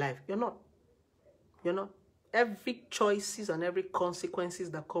helping my life. You're not. You're not. Every choices and every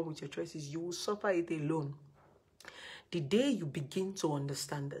consequences that come with your choices, you will suffer it alone. The day you begin to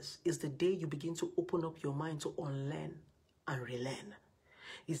understand this is the day you begin to open up your mind to unlearn and relearn.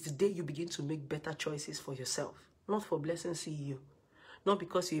 It's the day you begin to make better choices for yourself, not for Blessing CEO. Not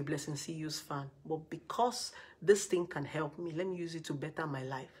because you're a Blessing CEO's fan, but because this thing can help me. Let me use it to better my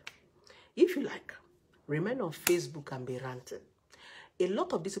life. If you like, remain on Facebook and be ranting. A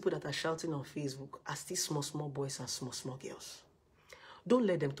lot of these people that are shouting on Facebook are still small boys and small girls. Don't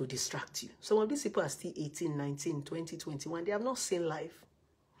let them to distract you. Some of these people are still 18, 19, 20, 21. They have not seen life.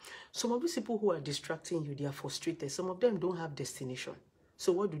 Some of these people who are distracting you, they are frustrated. Some of them don't have destination.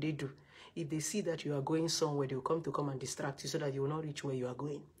 So what do? If they see that you are going somewhere, they will come and distract you so that you will not reach where you are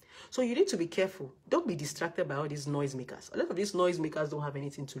going. So you need to be careful. Don't be distracted by all these noisemakers. A lot of these noisemakers don't have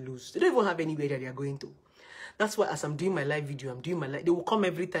anything to lose. They don't even have anywhere that they are going to. That's why as I'm doing my live video, they will come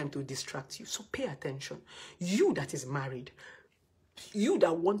every time to distract you. So pay attention. You that is married, you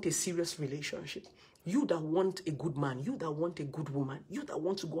that want a serious relationship, you that want a good man, you that want a good woman, you that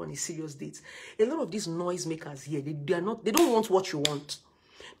want to go on a serious date. A lot of these noisemakers here, they don't want what you want.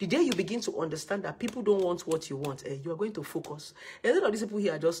 The day you begin to understand that people don't want what you want, you are going to focus. A lot of these people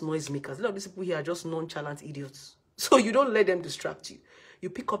here are just noisemakers. A lot of these people here are just nonchalant idiots. So you don't let them distract you. You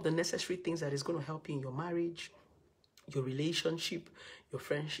pick up the necessary things that is going to help you in your marriage, your relationship, your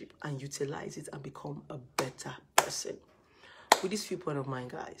friendship, and utilize it and become a better person. With this viewpoint of mine,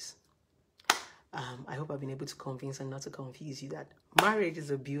 guys, I hope I've been able to convince and not to confuse you that marriage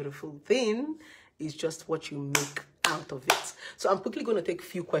is a beautiful thing. It's just what you make out of it. So I'm quickly going to take a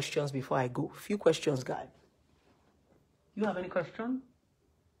few questions before I go. Few questions, guys. You have any question?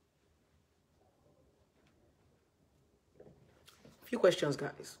 Few questions,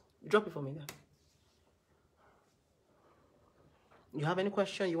 guys. Drop it for me there. You have any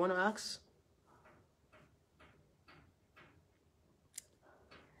question you want to ask?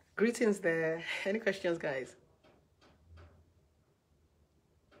 Greetings there. Any questions, guys?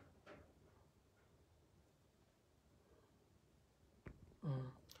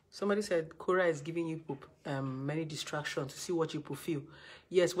 Somebody said Korra is giving you many distractions to see what you feel.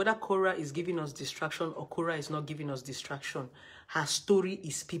 Yes, whether Korra is giving us distraction or Korra is not giving us distraction, her story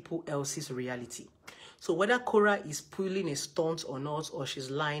is people else's reality. So whether Korra is pulling a stunt on us, or she's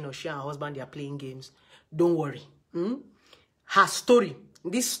lying, or she and her husband, they are playing games, don't worry. Her story,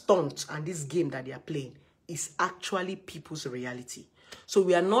 this stunt and this game that they are playing, is actually people's reality. So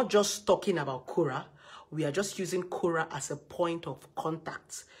we are not just talking about Korra. We are just using Korra as a point of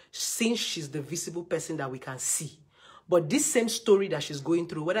contact, since she's the visible person that we can see. But this same story that she's going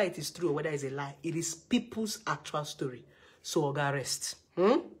through, whether it is true or whether it's a lie, it is people's actual story. So Oga rest.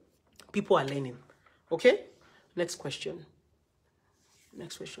 People are learning. Okay? Next question.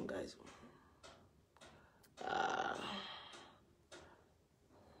 Next question, guys.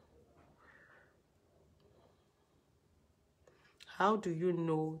 How do you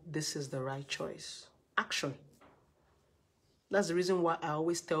know this is the right choice? Action. That's the reason why I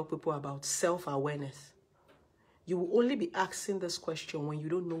always tell people about self-awareness. You will only be asking this question when you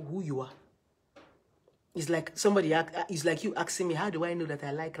don't know who you are. It's like it's like you asking me, how do I know that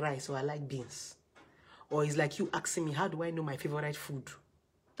I like rice or I like beans? Or it's like you asking me, how do I know my favorite food?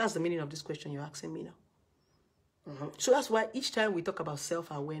 That's the meaning of this question you're asking me now. So that's why each time we talk about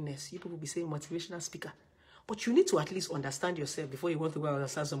self-awareness, you people will be saying motivational speaker. But you need to at least understand yourself before you want to go and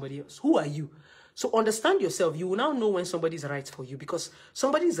understand somebody else. Who are you? So understand yourself. You will now know when somebody is right for you, because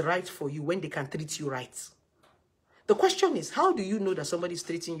somebody is right for you when they can treat you right. The question is, how do you know that somebody is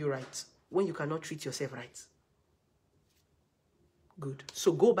treating you right when you cannot treat yourself right? Good.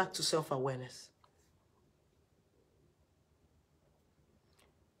 So go back to self-awareness.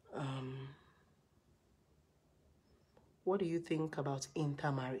 What do you think about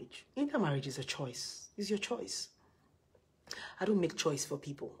intermarriage? Intermarriage is a choice. It's your choice. I don't make choice for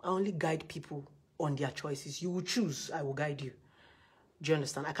people. I only guide people on their choices. You will choose, I will guide you. Do you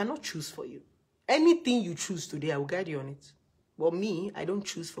understand? I cannot choose for you. Anything you choose today, I will guide you on it. But me, I don't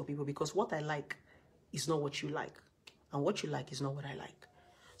choose for people, because what I like is not what you like. And what you like is not what I like.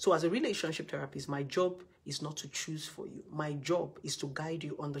 So as a relationship therapist, my job is not to choose for you. My job is to guide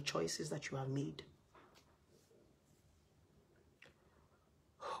you on the choices that you have made.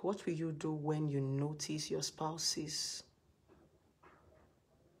 What will you do when you notice your spouse's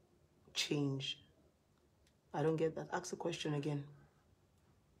change? I don't get that. Ask the question again.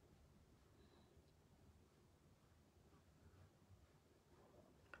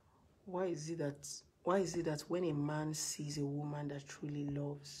 Why is it that when a man sees a woman that truly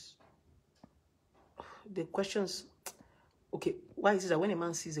loves, the questions, okay, why is it that when a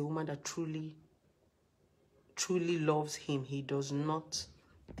man sees a woman that truly loves him, he does not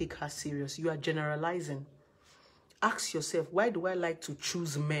take her serious? You are generalizing. Ask yourself, why do I like to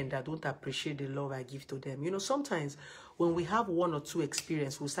choose men that don't appreciate the love I give to them? You know, sometimes when we have one or two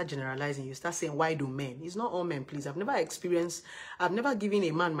experiences, we'll start generalizing. You start saying, why do men? It's not all men, please. I've never given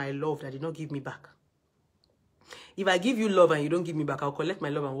a man my love that did not give me back. If I give you love and you don't give me back, I'll collect my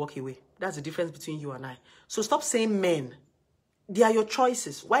love and walk away. That's the difference between you and I. So stop saying men. They are your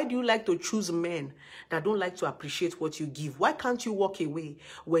choices. Why do you like to choose men that don't like to appreciate what you give? Why can't you walk away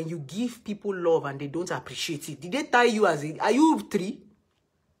when you give people love and they don't appreciate it? Did they tie you are you 3?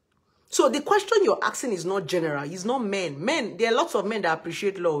 So the question you're asking is not general. It's not men. Men, there are lots of men that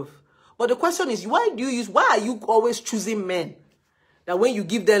appreciate love. But the question is, why are you always choosing men that when you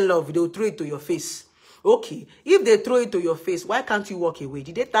give them love, they'll throw it to your face? Okay, if they throw it to your face, why can't you walk away?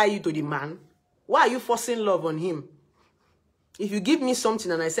 Did they tie you to the man? Why are you forcing love on him? If you give me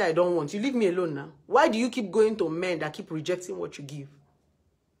something and I say I don't want, you leave me alone now. Why do you keep going to men that keep rejecting what you give?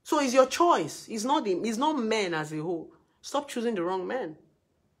 So it's your choice. It's not men as a whole. Stop choosing the wrong men.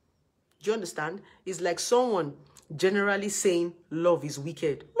 Do you understand? It's like someone generally saying love is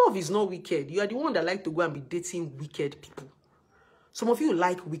wicked. Love is not wicked. You are the one that like to go and be dating wicked people. Some of you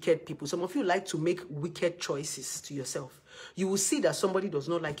like wicked people. Some of you like to make wicked choices to yourself. You will see that somebody does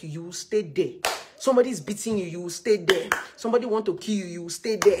not like you. You will stay there. Somebody is beating you. You will stay there. Somebody want to kill you. You will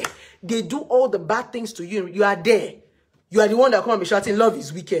stay there. They do all the bad things to you. You are there. You are the one that come and be shouting, love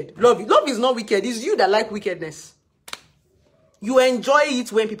is wicked. Love is not wicked. It's you that like wickedness. You enjoy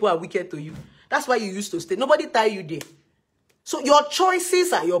it when people are wicked to you. That's why you used to stay. Nobody tie you there. So your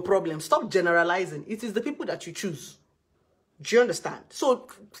choices are your problem. Stop generalizing. It is the people that you choose. Do you understand? So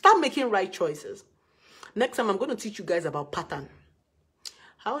start making right choices. Next time, I'm going to teach you guys about pattern.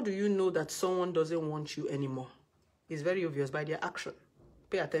 How do you know that someone doesn't want you anymore? It's very obvious by their action.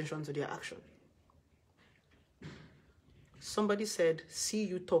 Pay attention to their action. Somebody said, see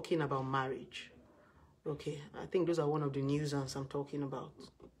you talking about marriage. Okay, I think those are one of the nuisance I'm talking about.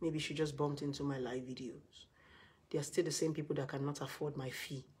 Maybe she just bumped into my live videos. They are still the same people that cannot afford my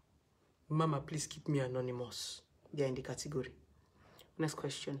fee. Mama, please keep me anonymous. They are in the category. Next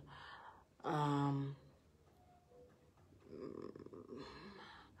question. How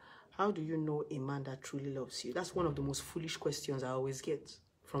do you know a man that truly loves you? That's one of the most foolish questions I always get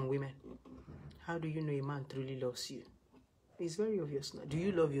from women. How do you know a man truly loves you? It's very obvious now. Do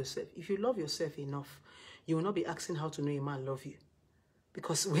you love yourself? If you love yourself enough, you will not be asking how to know a man loves you.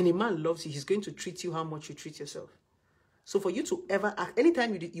 Because when a man loves you, he's going to treat you how much you treat yourself. So for you to ever ask,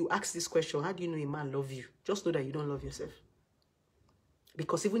 anytime you ask this question, how do you know a man loves you? Just know that you don't love yourself.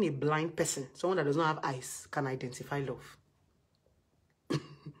 Because even a blind person, someone that does not have eyes, can identify love.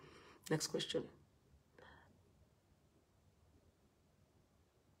 Next question.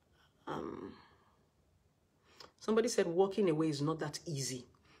 Somebody said walking away is not that easy.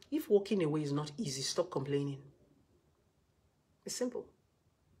 If walking away is not easy, stop complaining. It's simple.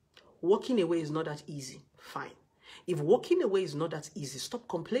 Walking away is not that easy. Fine. If walking away is not that easy, stop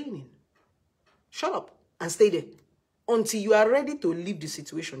complaining. Shut up and stay there. Until you are ready to leave the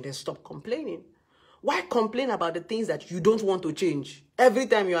situation, then stop complaining. Why complain about the things that you don't want to change? Every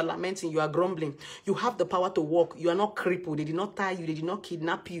time you are lamenting, you are grumbling. You have the power to walk. You are not crippled. They did not tie you. They did not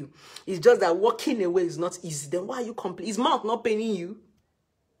kidnap you. It's just that walking away is not easy. Then why are you complaining? Is mouth not paining you?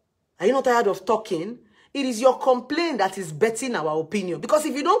 Are you not tired of talking? It is your complaint that is betting our opinion. Because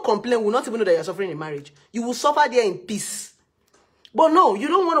if you don't complain, we will not even know that you're suffering in marriage. You will suffer there in peace. But no, you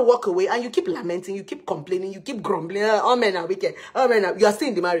don't want to walk away and you keep lamenting, you keep complaining, you keep grumbling. Oh, men are wicked. Oh, men are... You are still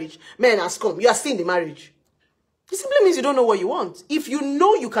in the marriage. Men are scum. You are still in the marriage. It simply means you don't know what you want. If you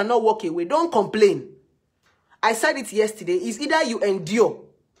know you cannot walk away, don't complain. I said it yesterday. It's either you endure,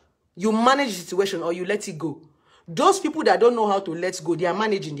 you manage the situation, or you let it go. Those people that don't know how to let go, they are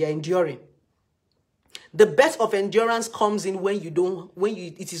managing, they are enduring. The best of endurance comes in when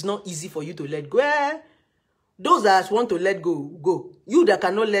it is not easy for you to let go. Those that want to let go, go. You that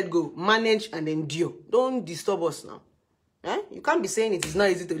cannot let go, manage and endure. Don't disturb us now. You can't be saying it is not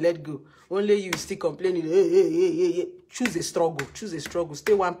easy to let go. Only you still complaining. Hey. Choose a struggle. Choose a struggle.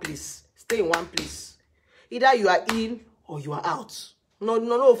 Stay one place. Stay in one place. Either you are in or you are out. No,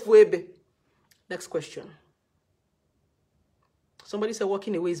 fuebe. Next question. Somebody said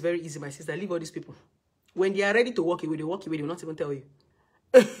walking away is very easy, my sister. Leave all these people. When they are ready to walk away, they will not even tell you.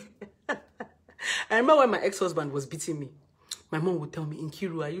 I remember when my ex-husband was beating me. My mom would tell me,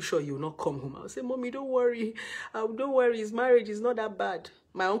 Nkiru, are you sure you will not come home? I would say, Mommy, don't worry. Don't worry, his marriage is not that bad.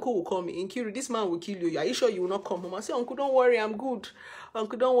 My uncle will call me, Nkiru, this man will kill you. Are you sure you will not come home? I say, Uncle, don't worry, I'm good.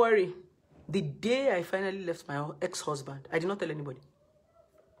 Uncle, don't worry. The day I finally left my ex-husband, I did not tell anybody.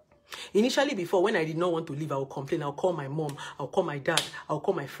 Initially, before, when I did not want to leave, I would complain. I'll call my mom. I'll call my dad. I'll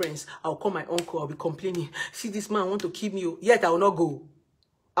call my friends. I'll call my uncle. I'll be complaining. See, this man want to kill me. Yet I will not go.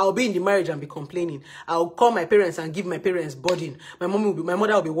 I'll be in the marriage and be complaining. I'll call my parents and give my parents burden. My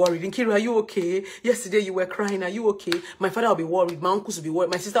mother will be worried. Nkiru, are you okay? Yesterday you were crying. Are you okay? My father will be worried. My uncles will be worried.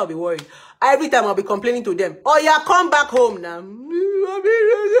 My sister will be worried. Every time I'll be complaining to them. Oh yeah, come back home now. Mommy,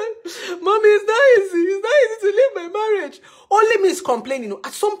 it's not easy. It's not easy to leave my marriage. Only me is complaining.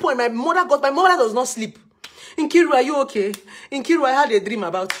 At some point, my mother does not sleep. Nkiru, are you okay? Nkiru, I had a dream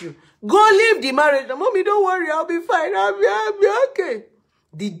about you. Go leave the marriage. Mommy, don't worry. I'll be fine. I'll be okay.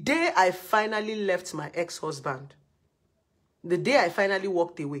 The day I finally left my ex-husband, the day I finally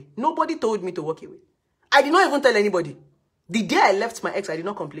walked away, nobody told me to walk away. I did not even tell anybody. The day I left my ex, I did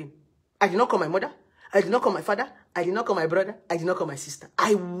not complain. I did not call my mother. I did not call my father. I did not call my brother. I did not call my sister.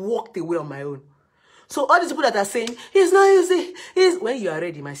 I walked away on my own. So all these people that are saying, it's not easy. When you are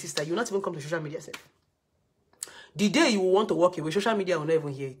ready, my sister, you will not even come to social media. The day you want to walk away, social media will not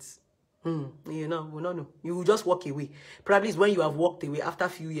even hear it. You know, we don't know. You will just walk away. Probably it's when you have walked away after a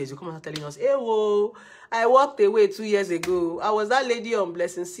few years, you come and telling us, hey, whoa, I walked away 2 years ago. I was that lady on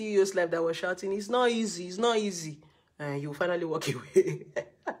Blessing CEO's life that was shouting, it's not easy, it's not easy. And you finally walk away.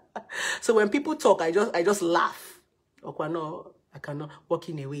 So when people talk, I just laugh. Okay, no, I cannot.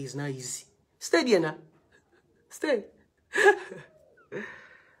 Walking away is not easy. Stay there now. Stay.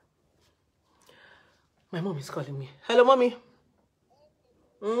 My mom is calling me. Hello, mommy.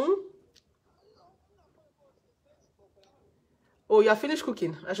 Oh, you are finished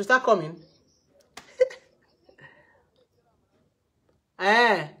cooking. I should start coming.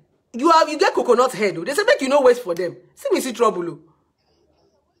 You get coconut head. They say make you no wait for them. See me see trouble.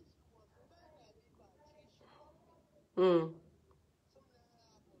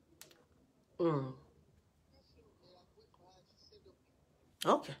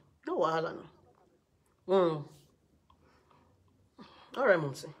 Okay. No wahala no. All right,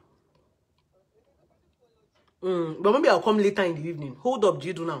 Momsi. But maybe I'll come later in the evening. Hold up, do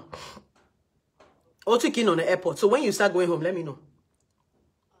you do now? I'll check in on the airport. So when you start going home, let me know.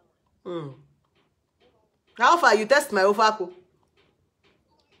 How far you test my ofaku?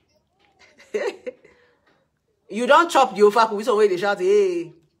 You don't chop the ofaku. We some way they shout,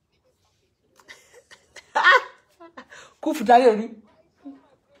 hey.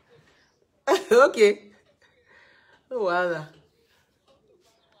 Okay. Oh, wow.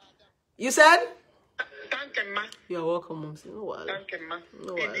 You said? You're welcome, Momsi. No wala.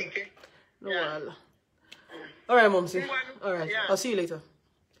 No wala. No wala. All right, Momsi. All right. I'll see you later.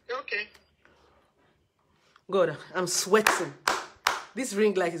 Okay. God, I'm sweating. This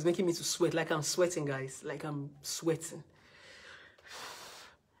ring light is making me to sweat. Like I'm sweating, guys. Like I'm sweating.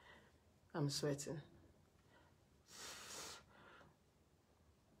 I'm sweating.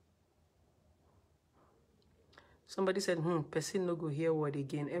 Somebody said, person no go hear word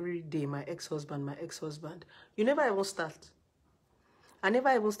again. Every day, my ex-husband, my ex-husband. You never even start. I never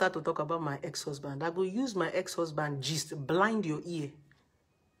even start to talk about my ex-husband. I go use my ex-husband gist, blind your ear.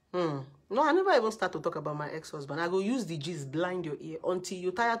 No, I never even start to talk about my ex-husband. I go use the gist, blind your ear. Until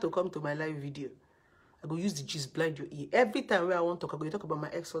you're tired to come to my live video. I go use the gist, blind your ear. Every time where I want to talk, I go talk about my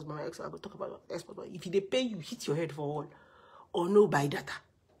ex-husband, I go talk about my ex-husband. If they pay you, hit your head for all. Or no buy data.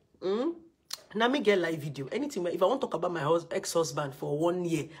 Now me get live video. Anything. If I want to talk about my ex-husband for 1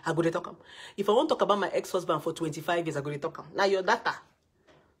 year, I go to talk him. If I want to talk about my ex-husband for 25 years, I go to talk him. Now your data.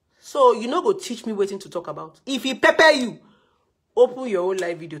 So you know go teach me waiting to talk about. If he pepper you, open your own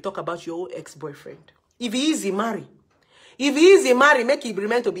live video, talk about your own ex-boyfriend. If he easy, marry. If he easy, marry, make it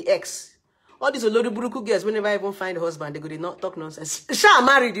remain to be ex. All these Oloriburuku girls, whenever I even find a husband, they go to not talk nonsense. Shall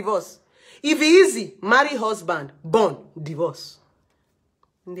marry, divorce. If he easy, marry husband, born, divorce.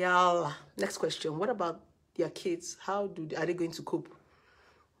 Next question. What about their kids? Are they going to cope?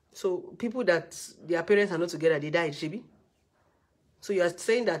 So people that their parents are not together, they died, Shibi. So you are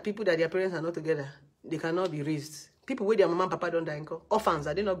saying that people that their parents are not together, they cannot be raised. People where their mama and papa don't die, orphans,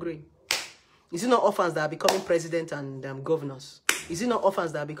 are they not growing? Is it not orphans that are becoming president and governors? Is it not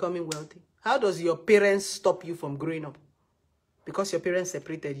orphans that are becoming wealthy? How does your parents stop you from growing up? Because your parents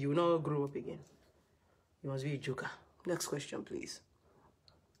separated, you will not grow up again. You must be a joker. Next question, please.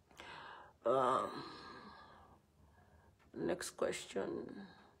 Next question.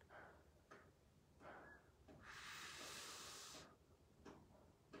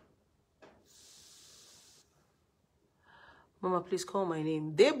 Mama, please call my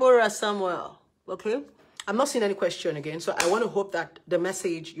name. Deborah Samuel. Okay? I'm not seeing any question again, so I want to hope that the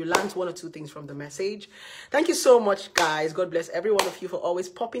message, you learned 1 or 2 things from the message. Thank you so much, guys. God bless every one of you for always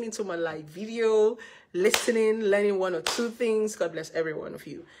popping into my live video, listening, learning 1 or 2 things. God bless every one of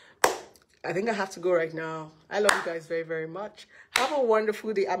you. I think I have to go right now. I love you guys very, very much. Have a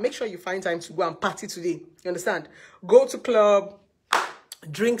wonderful day. And make sure you find time to go and party today. You understand? Go to club,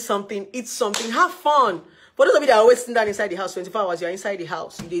 drink something, eat something, have fun. For those of you that are always sitting down inside the house 24 hours, you're inside the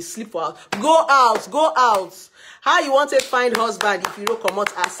house. They sleep for hours. Go out, go out. How you want to find husband if you don't come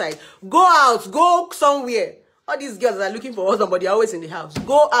out outside? Go out, go somewhere. All these girls are looking for husband, but they're always in the house.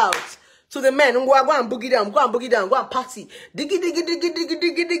 Go out. To the men, go and boogie down, go and boogie down, go and party. Diggy, diggy, diggy, diggy,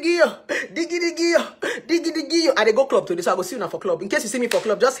 diggy, diggy, yo. Diggy, diggy, yo. Diggy, diggy, yo. And they go club today, so I go see you now for club. In case you see me for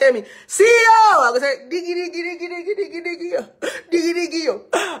club, just hear me. See you! I go say, diggy, diggy, diggy, diggy, diggy, diggy, yo. Diggy, diggy, yo.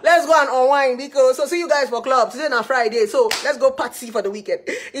 Let's go and unwind, because, so see you guys for club. Today on Friday, so let's go party for the weekend.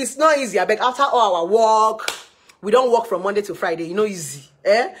 It's not easy, I beg. After all our work, we don't work from Monday to Friday, you know, easy.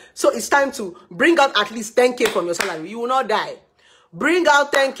 So it's time to bring out at least 10K from your salary. You will not die. Bring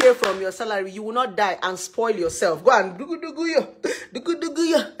out 10K from your salary. You will not die and spoil yourself. Go and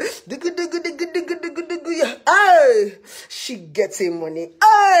hey, she getting money.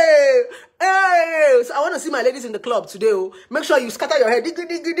 Hey, hey. So I want to see my ladies in the club today. Oh. Make sure you scatter your head.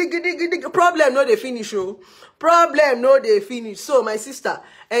 Problem no they finish. Oh. Problem no they finish. So my sister,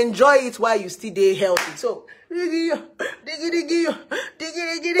 enjoy it while you still stay healthy. So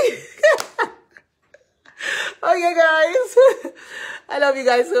okay, guys. I love you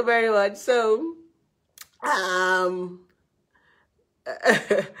guys so very much. So,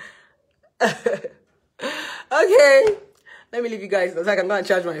 okay. Let me leave you guys. It's like I'm going to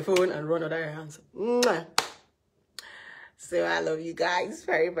charge my phone and run other errands. So, I love you guys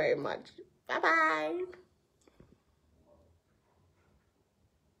very, very much. Bye-bye.